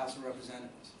it to the House of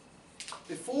Representatives.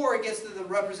 Before it gets to the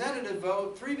representative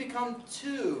vote, 3 become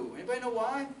 2. Anybody know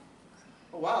why?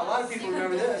 Oh wow, a lot of people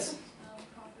remember this.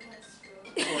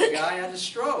 Poor guy had a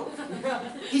stroke.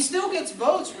 He still gets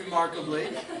votes, remarkably.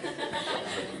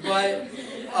 But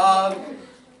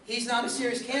he's not a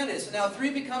serious candidate. So now 3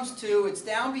 becomes 2. It's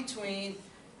down between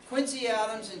Quincy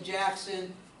Adams and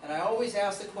Jackson. And I always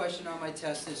ask the question on my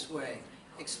test this way.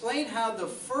 Explain how the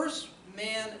first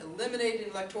man eliminated in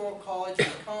the Electoral College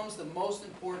becomes the most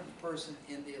important person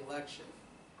in the election.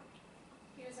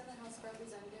 He was in the House of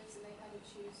Representatives and they had to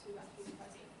choose who got to be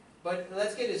president. But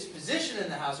let's get his position in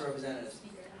the House of Representatives.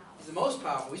 He's the most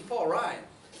powerful. He's Paul Ryan.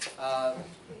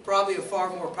 Probably a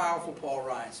far more powerful Paul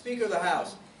Ryan. Speaker of the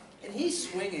House. And he's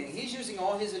swinging. He's using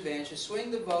all his advantages. Swing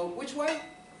the vote. Which way?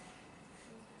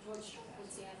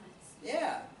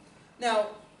 Yeah. Now,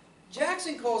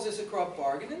 Jackson calls this a corrupt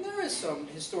bargain, and there is some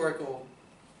historical,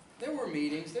 there were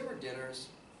meetings, there were dinners,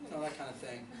 that kind of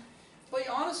thing. But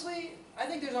honestly, I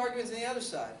think there's arguments on the other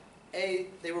side. A,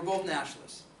 they were both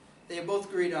nationalists. They have both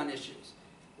agreed on issues.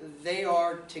 They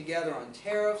are together on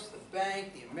tariffs, the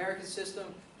bank, the American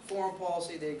system, foreign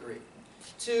policy, they agree.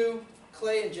 2,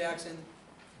 Clay and Jackson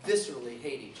viscerally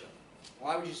hate each other.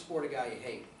 Why would you support a guy you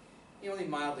hate? Clay only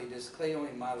mildly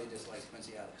dislikes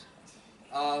Quincy Adams.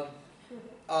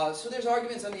 So there's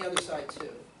arguments on the other side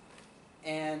too.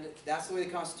 And that's the way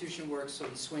the Constitution works, so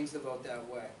he swings the vote that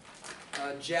way.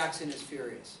 Jackson is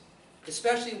furious.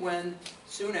 Especially when,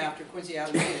 soon after, Quincy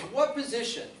Adams gives what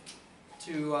position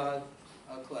to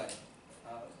Clay?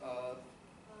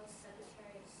 Secretary of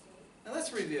State. Now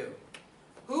let's review.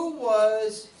 Who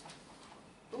was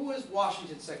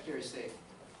Washington's Secretary of State?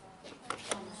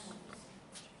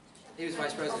 He was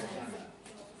Vice President.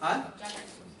 Huh?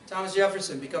 Thomas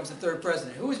Jefferson becomes the third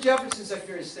president. Who was Jefferson's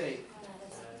Secretary of State?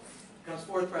 Becomes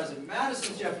fourth president.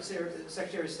 Madison's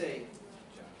Secretary of State.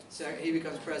 He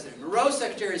becomes president. Monroe's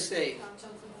Secretary of State.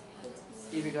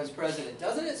 He becomes president.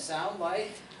 Doesn't it sound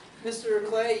like, Mr.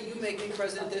 Clay, you make me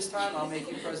president this time, I'll make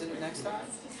you president next time?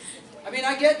 I mean,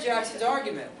 I get Jackson's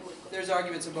argument. There's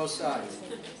arguments on both sides.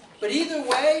 But either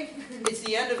way, it's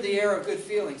the end of the era of good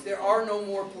feelings. There are no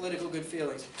more political good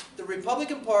feelings. The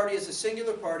Republican Party as a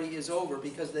singular party is over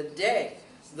because the day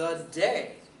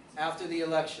after the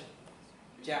election,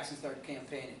 Jackson started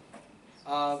campaigning.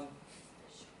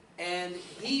 And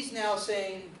he's now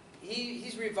saying,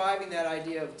 he's reviving that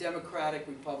idea of Democratic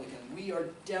Republican. We are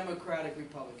Democratic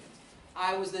Republicans.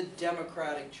 I was the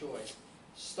Democratic choice.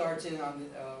 Starts in on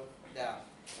that.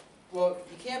 Well,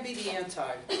 you can't be the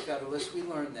anti-federalist. We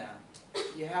learned that.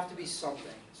 You have to be something.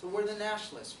 So we're the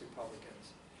nationalist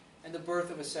Republicans. And the birth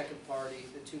of a second party,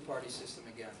 the two-party system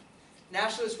again.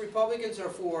 Nationalist Republicans are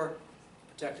for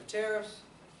protective tariffs,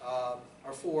 are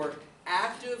for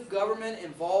active government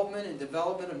involvement in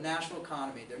development of national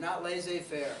economy. They're not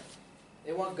laissez-faire.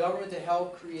 They want government to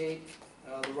help create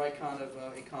the right kind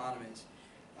of economies.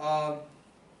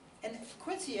 And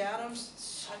Quincy Adams,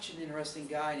 such an interesting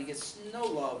guy, and he gets no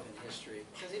love in history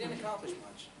because he didn't accomplish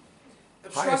much.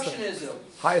 Obstructionism.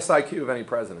 Highest IQ of any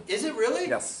president. Is it really?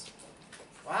 Yes.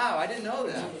 Wow, I didn't know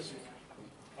that.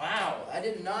 Wow, I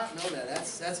did not know that.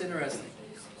 That's interesting.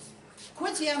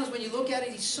 Quincy Adams, when you look at it,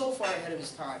 he's so far ahead of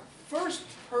his time. First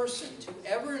person to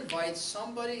ever invite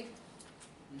somebody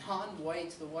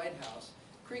non-white to the White House,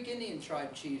 Creek Indian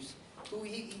tribe chiefs, who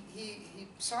he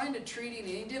signed a treaty, and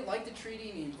he didn't like the treaty,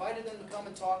 and he invited them to come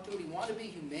and talk to it. He wanted to be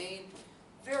humane,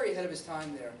 very ahead of his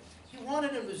time there. He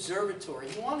wanted an observatory.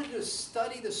 He wanted to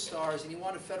study the stars, and he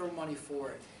wanted federal money for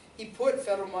it. He put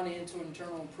federal money into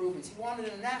internal improvements. He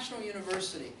wanted a national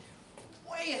university,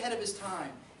 way ahead of his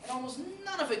time, and almost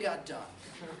none of it got done.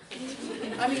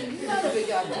 I mean, none of it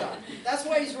got done. That's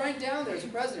why he's ranked down there as a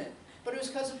president. But it was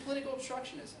because of political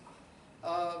obstructionism,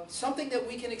 something that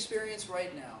we can experience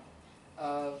right now.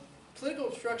 Political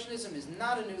obstructionism is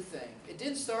not a new thing. It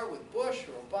didn't start with Bush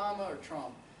or Obama or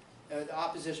Trump, the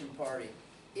opposition party.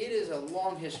 It is a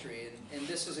long history, and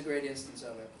this is a great instance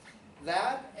of it.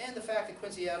 That, and the fact that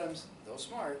Quincy Adams, though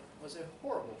smart, was a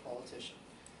horrible politician.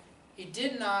 He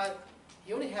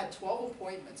only had 12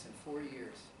 appointments in 4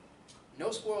 years. No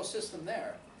spoil system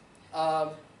there.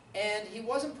 And he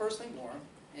wasn't personally warm,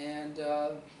 and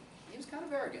he was kind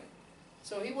of arrogant.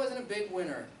 So he wasn't a big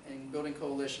winner in building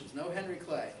coalitions. No Henry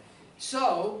Clay.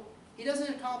 So he doesn't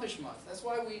accomplish much. That's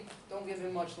why we don't give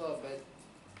him much love. But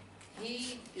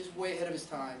he is way ahead of his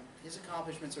time. His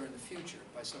accomplishments are in the future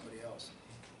by somebody else.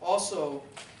 Also,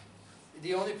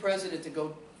 the only president to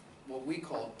go what we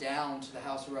call down to the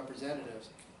House of Representatives.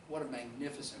 What a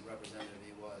magnificent representative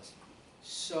he was.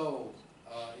 So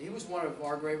he was one of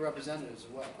our great representatives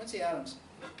as well. Quincy Adams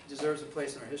deserves a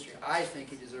place in our history. I think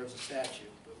he deserves a statue.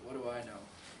 What do I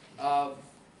know?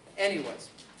 Anyways,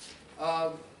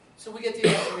 so we get to the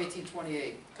election of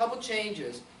 1828. A couple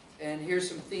changes, and here's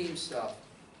some theme stuff.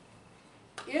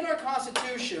 In our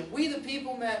Constitution, we the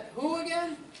people met who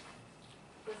again?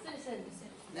 The citizens.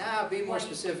 Now, be more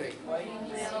specific.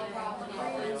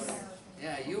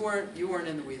 Yeah, you weren't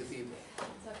in the we the people.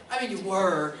 I mean, you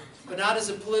were, but not as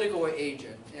a political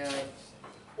agent.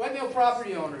 White male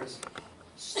property owners.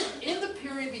 In the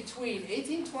period between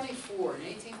 1824 and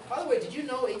by the way, did you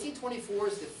know 1824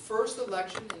 is the first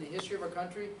election in the history of our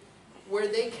country where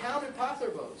they counted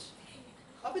popular votes?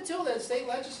 Up until then, state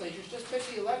legislatures just picked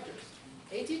the electors.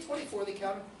 1824, they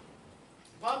counted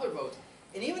popular votes.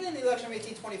 And even in the election of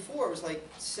 1824, it was like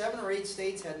 7 or 8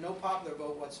 states had no popular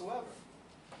vote whatsoever.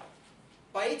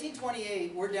 By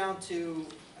 1828, we're down to,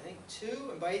 I think,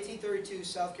 2, and by 1832,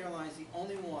 South Carolina is the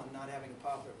only one not having a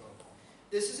popular vote.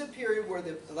 This is a period where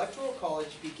the Electoral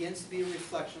College begins to be a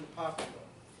reflection of the popular vote.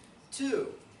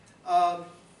 2,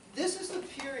 this is the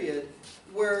period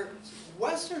where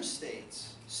Western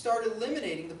states started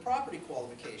eliminating the property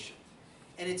qualification.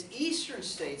 And it's Eastern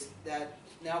states that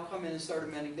now come in and start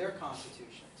amending their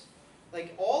constitutions.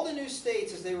 Like all the new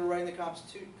states, as they were writing the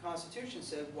Constitution,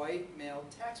 said white male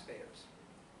taxpayers.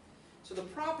 So the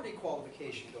property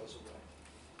qualification goes away.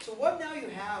 So what now you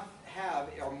have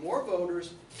are more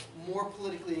voters, more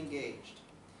politically engaged.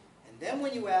 And then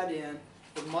when you add in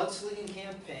the mudslinging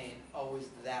campaign, oh, is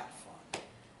that fun.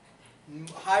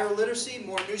 Higher literacy,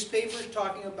 more newspapers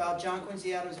talking about John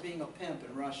Quincy Adams being a pimp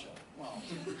in Russia. Well,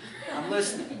 I'm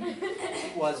listening.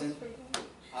 He wasn't.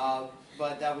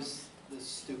 But that was the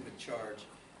stupid charge.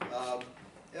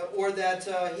 Or that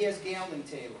he has gambling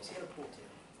tables. He had a pool table.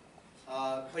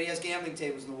 But he has gambling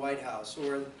tables in the White House.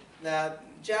 Or that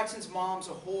Jackson's mom's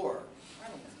a whore. I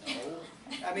don't know.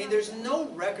 I mean, there's no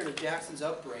record of Jackson's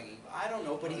upbringing. I don't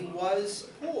know, but he was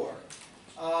poor.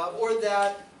 Or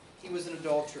that he was an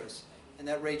adulteress, and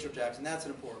that Rachel Jackson, that's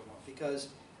an important one, because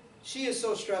she is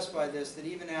so stressed by this that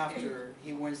even after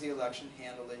he wins the election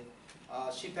handily,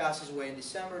 she passes away in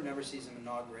December, never sees him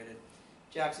inaugurated.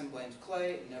 Jackson blames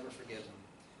Clay and never forgives him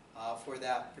for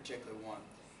that particular one.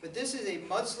 But this is a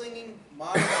mudslinging,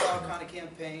 modern-style kind of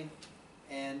campaign,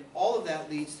 and all of that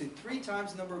leads to 3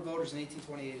 times the number of voters in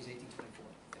 1828 as 1824.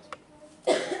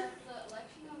 The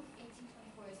election of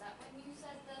 1824, is that when you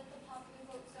said that the popular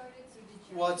vote started? So did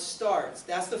you? Well, it starts.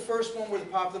 That's the first one where the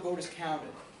popular vote is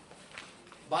counted.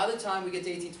 By the time we get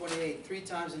to 1828, 3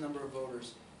 times the number of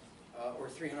voters, or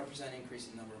 300% increase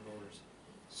in the number of voters.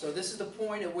 So this is the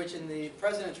point at which in the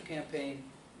presidential campaign,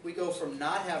 we go from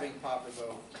not having a popular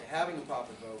vote to having a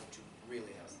popular vote to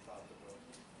really having a popular vote.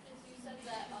 Since you said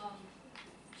that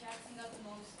Jackson got the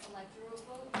most electoral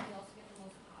vote, did he also get the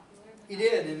most popular? He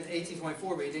did in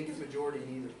 1824, but he didn't get the majority in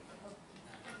either.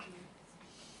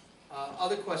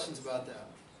 Other questions about that?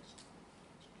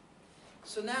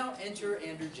 So now enter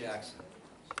Andrew Jackson,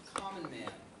 common man.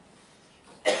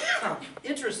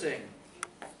 Interesting.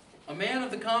 A man of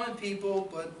the common people,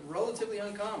 but relatively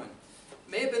uncommon.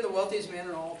 May have been the wealthiest man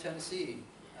in all of Tennessee.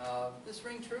 This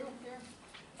ring true here?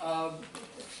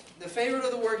 The favorite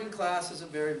of the working class is a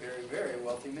very, very, very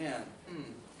wealthy man.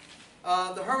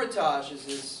 The Hermitage is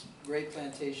this great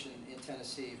plantation in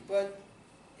Tennessee, but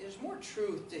there's more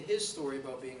truth to his story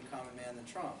about being a common man than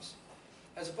Trump's.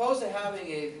 As opposed to having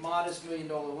a modest $1 million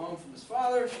loan from his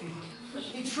father,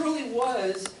 he truly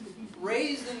was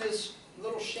raised in this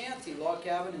little shanty log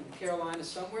cabin in Carolina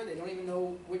somewhere. They don't even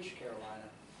know which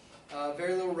Carolina.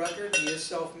 Very little record. He is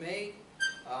self-made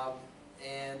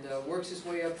and works his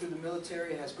way up through the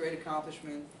military, has great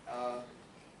accomplishment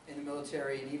in the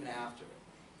military and even after.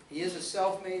 He is a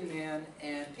self-made man,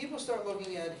 and people start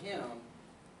looking at him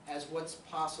as what's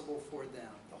possible for them.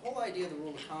 The whole idea of the rule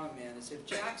of the common man is if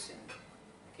Jackson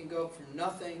can go from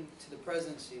nothing to the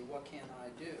presidency, what can I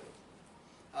do?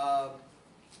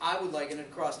 I would liken it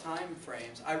across time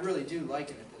frames. I really do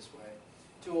liken it this way.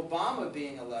 To Obama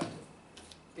being elected.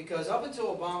 Because up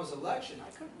until Obama's election, I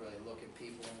couldn't really look at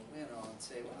people and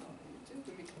say, well, you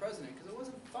could be the president, because it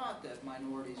wasn't thought that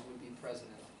minorities would be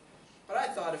president. But I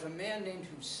thought if a man named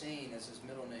Hussein as his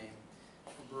middle name,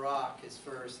 Barack his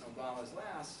first, and Obama his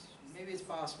last, maybe it's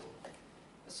possible.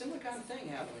 A similar kind of thing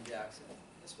happened with Jackson.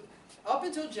 Up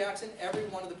until Jackson, every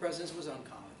one of the presidents was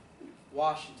uncommon.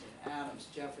 Washington, Adams,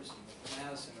 Jefferson,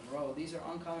 Madison, Monroe, these are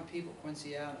uncommon people.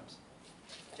 Quincy Adams.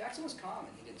 Jackson was common.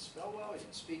 He didn't spell well, he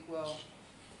didn't speak well,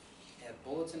 he had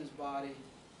bullets in his body.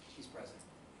 He's president.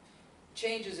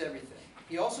 Changes everything.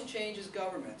 He also changes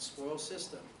government, spoil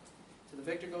system. To the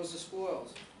victor goes the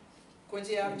spoils.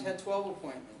 Quincy Adams had 12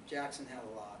 appointments. Jackson had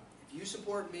a lot. If you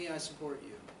support me, I support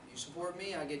you. If you support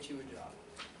me, I get you a job.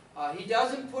 He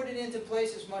doesn't put it into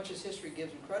place as much as history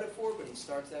gives him credit for, but he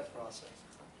starts that process.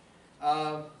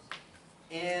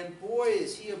 And boy,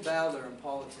 is he a battler in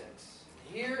politics.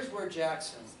 Here's where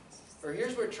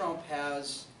here's where Trump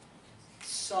has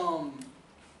some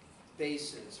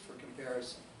basis for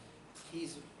comparison.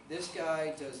 This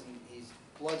guy he's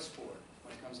blood sport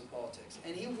when it comes to politics.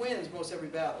 And he wins most every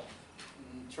battle.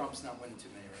 Trump's not winning too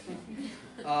many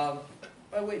right now.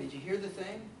 By the way, did you hear the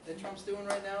thing that Trump's doing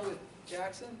right now with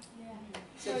Jackson? Yeah.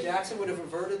 He said Jackson would have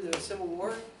averted the Civil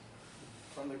War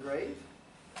from the grave.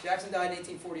 Jackson died in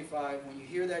 1845. When you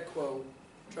hear that quote,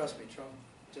 trust me, Trump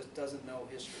just doesn't know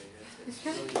history. It's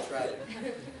really tragic.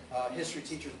 History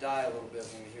teachers die a little bit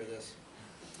when we hear this.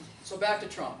 So back to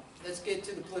Trump. Let's get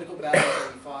to the political battles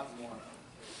that he fought and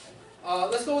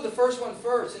won. Let's go with the first one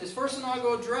first. In his first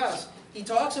inaugural address, he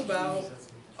talks about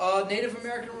Native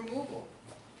American removal.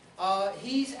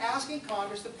 He's asking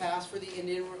Congress to pass for the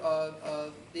Indian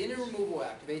Removal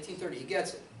Act of 1830. He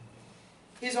gets it.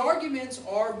 His arguments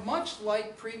are much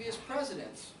like previous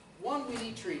presidents. One, we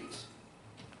need treaties.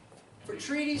 For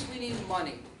treaties, we need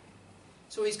money.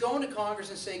 So he's going to Congress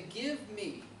and saying, give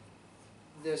me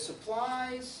the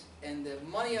supplies and the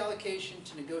money allocation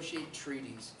to negotiate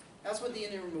treaties. That's what the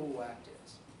Indian Removal Act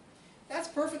is. That's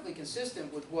perfectly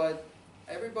consistent with what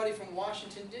everybody from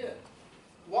Washington did.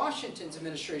 Washington's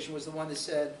administration was the one that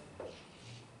said,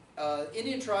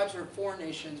 Indian tribes are foreign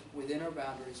nations within our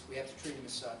boundaries. We have to treat them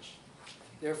as such.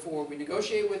 Therefore, we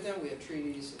negotiate with them, we have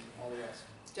treaties, and all the rest.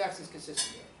 Jackson's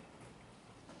consistent there.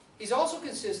 He's also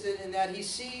consistent in that he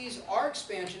sees our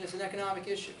expansion as an economic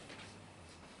issue.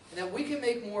 And that we can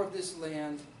make more of this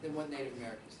land than what Native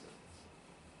Americans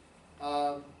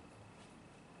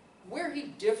Where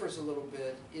he differs a little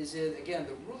bit is in, again,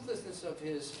 the ruthlessness of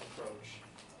his approach.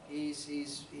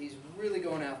 He's really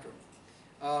going after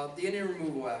him. The Indian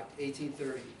Removal Act,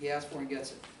 1830. He asks for and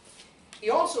gets it. He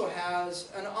also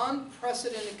has an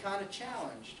unprecedented kind of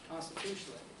challenge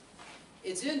constitutionally.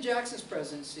 It's in Jackson's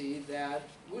presidency that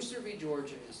Worcester v.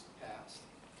 Georgia is passed,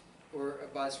 or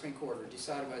by the Supreme Court, or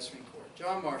decided by the Supreme Court.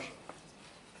 John Marshall.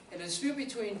 In a dispute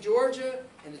between Georgia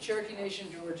and the Cherokee Nation,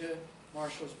 Georgia,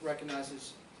 Marshall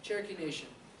recognizes the Cherokee Nation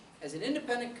as an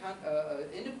independent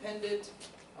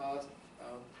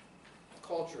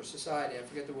culture, society, I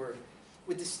forget the word,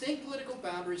 with distinct political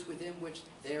boundaries within which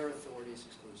their authority is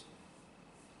exclusive.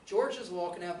 Georgia's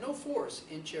law can have no force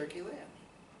in Cherokee land.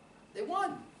 They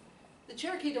won. The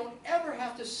Cherokee don't ever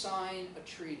have to sign a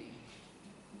treaty.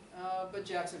 But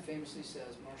Jackson famously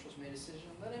says, Marshall's made a decision,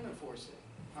 let him enforce it.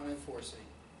 I'm enforcing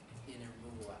the Indian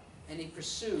Removal Act. And he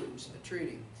pursues a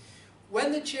treaty.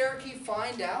 When the Cherokee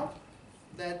find out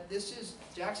that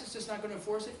Jackson's just not going to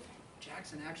enforce it,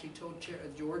 Jackson actually told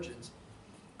Georgians,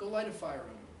 go light a fire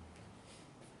under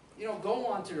them. Go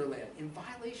onto their land in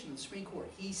violation of the Supreme Court.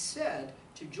 He said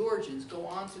to Georgians, go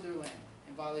onto their land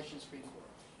in violation of the Supreme Court.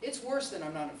 It's worse than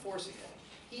I'm not enforcing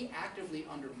it. He actively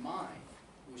undermined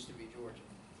Worcester v. Georgia.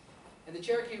 And the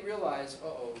Cherokee realized,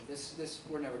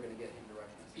 we're never going to get him to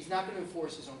recognize. He's not going to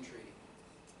enforce his own treaty.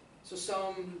 So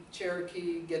some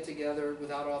Cherokee get together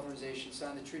without authorization,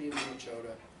 sign the Treaty of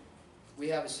Minnesota. We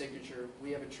have a signature,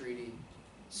 we have a treaty.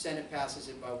 Senate passes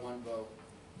it by one vote,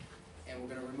 and we're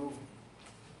going to remove him.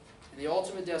 And the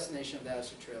ultimate destination of that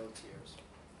is the Trail of Tears.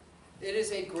 It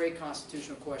is a great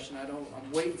constitutional question.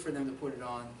 I'm waiting for them to put it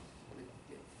on.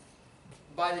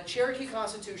 By the Cherokee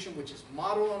Constitution, which is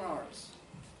modeled on ours,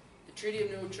 the Treaty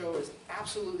of Minnesota is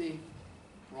absolutely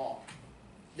wrong.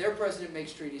 Their president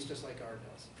makes treaties just like ours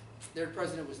does. Their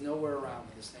president was nowhere around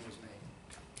when this thing was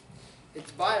made. It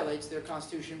violates their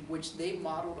Constitution, which they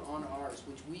modeled on ours,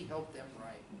 which we helped them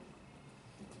write.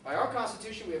 By our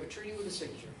Constitution, we have a treaty with a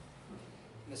signature.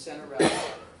 And the Senate ratified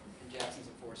it, and Jackson's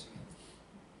enforcing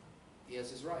it. He has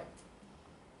his right.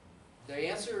 The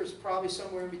answer is probably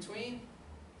somewhere in between.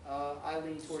 I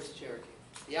lean towards the Cherokee.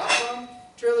 The outcome,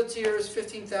 Trail of Tears,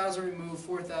 15,000 removed,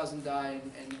 4,000 died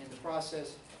in the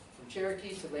process from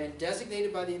Cherokee to land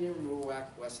designated by the Indian Removal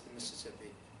Act west of the Mississippi,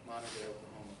 modern day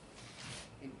Oklahoma.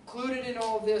 Included in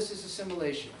all of this is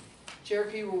assimilation.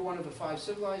 Cherokee were one of the 5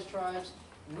 civilized tribes.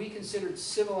 We considered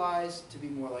civilized to be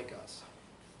more like us.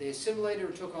 They assimilated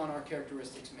or took on our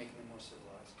characteristics, making them more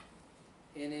civilized.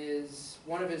 In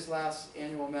one of his last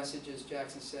annual messages,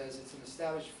 Jackson says, it's an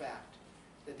established fact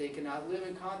that they cannot live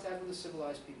in contact with the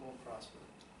civilized people and prosper.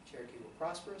 Cherokee were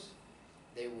prosperous,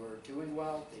 they were doing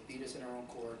well, they beat us in our own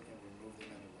court, and we removed them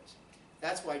anyways.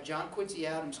 That's why John Quincy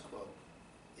Adams' quote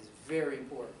is very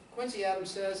important. Quincy Adams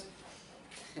says,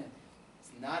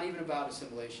 it's not even about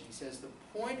assimilation. He says,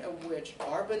 the point at which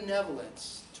our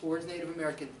benevolence towards Native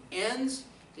Americans ends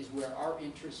is where our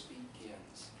interest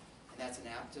begins. And that's an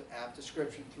apt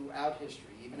description throughout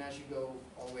history, even as you go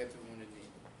all the way up to Wounded Knee.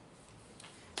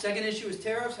 Second issue is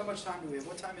tariffs. How much time do we have?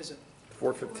 What time is it?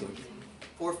 4:15.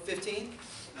 4:15?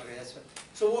 Okay, that's it.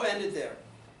 So we'll end it there.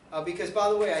 Because, by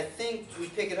the way, I think we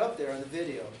pick it up there on the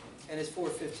video. And it's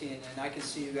 4:15, and I can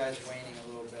see you guys waning a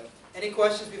little bit. Any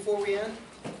questions before we end?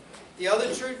 The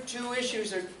other two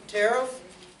issues are tariff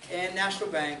and National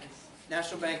Bank.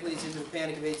 National Bank leads into the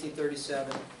Panic of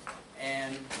 1837.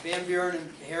 And Van Buren and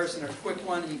Harrison are a quick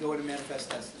one, and you go into Manifest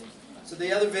Destiny. So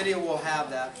the other video will have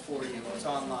that for you. It's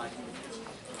online.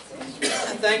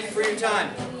 Thank you for your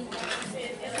time.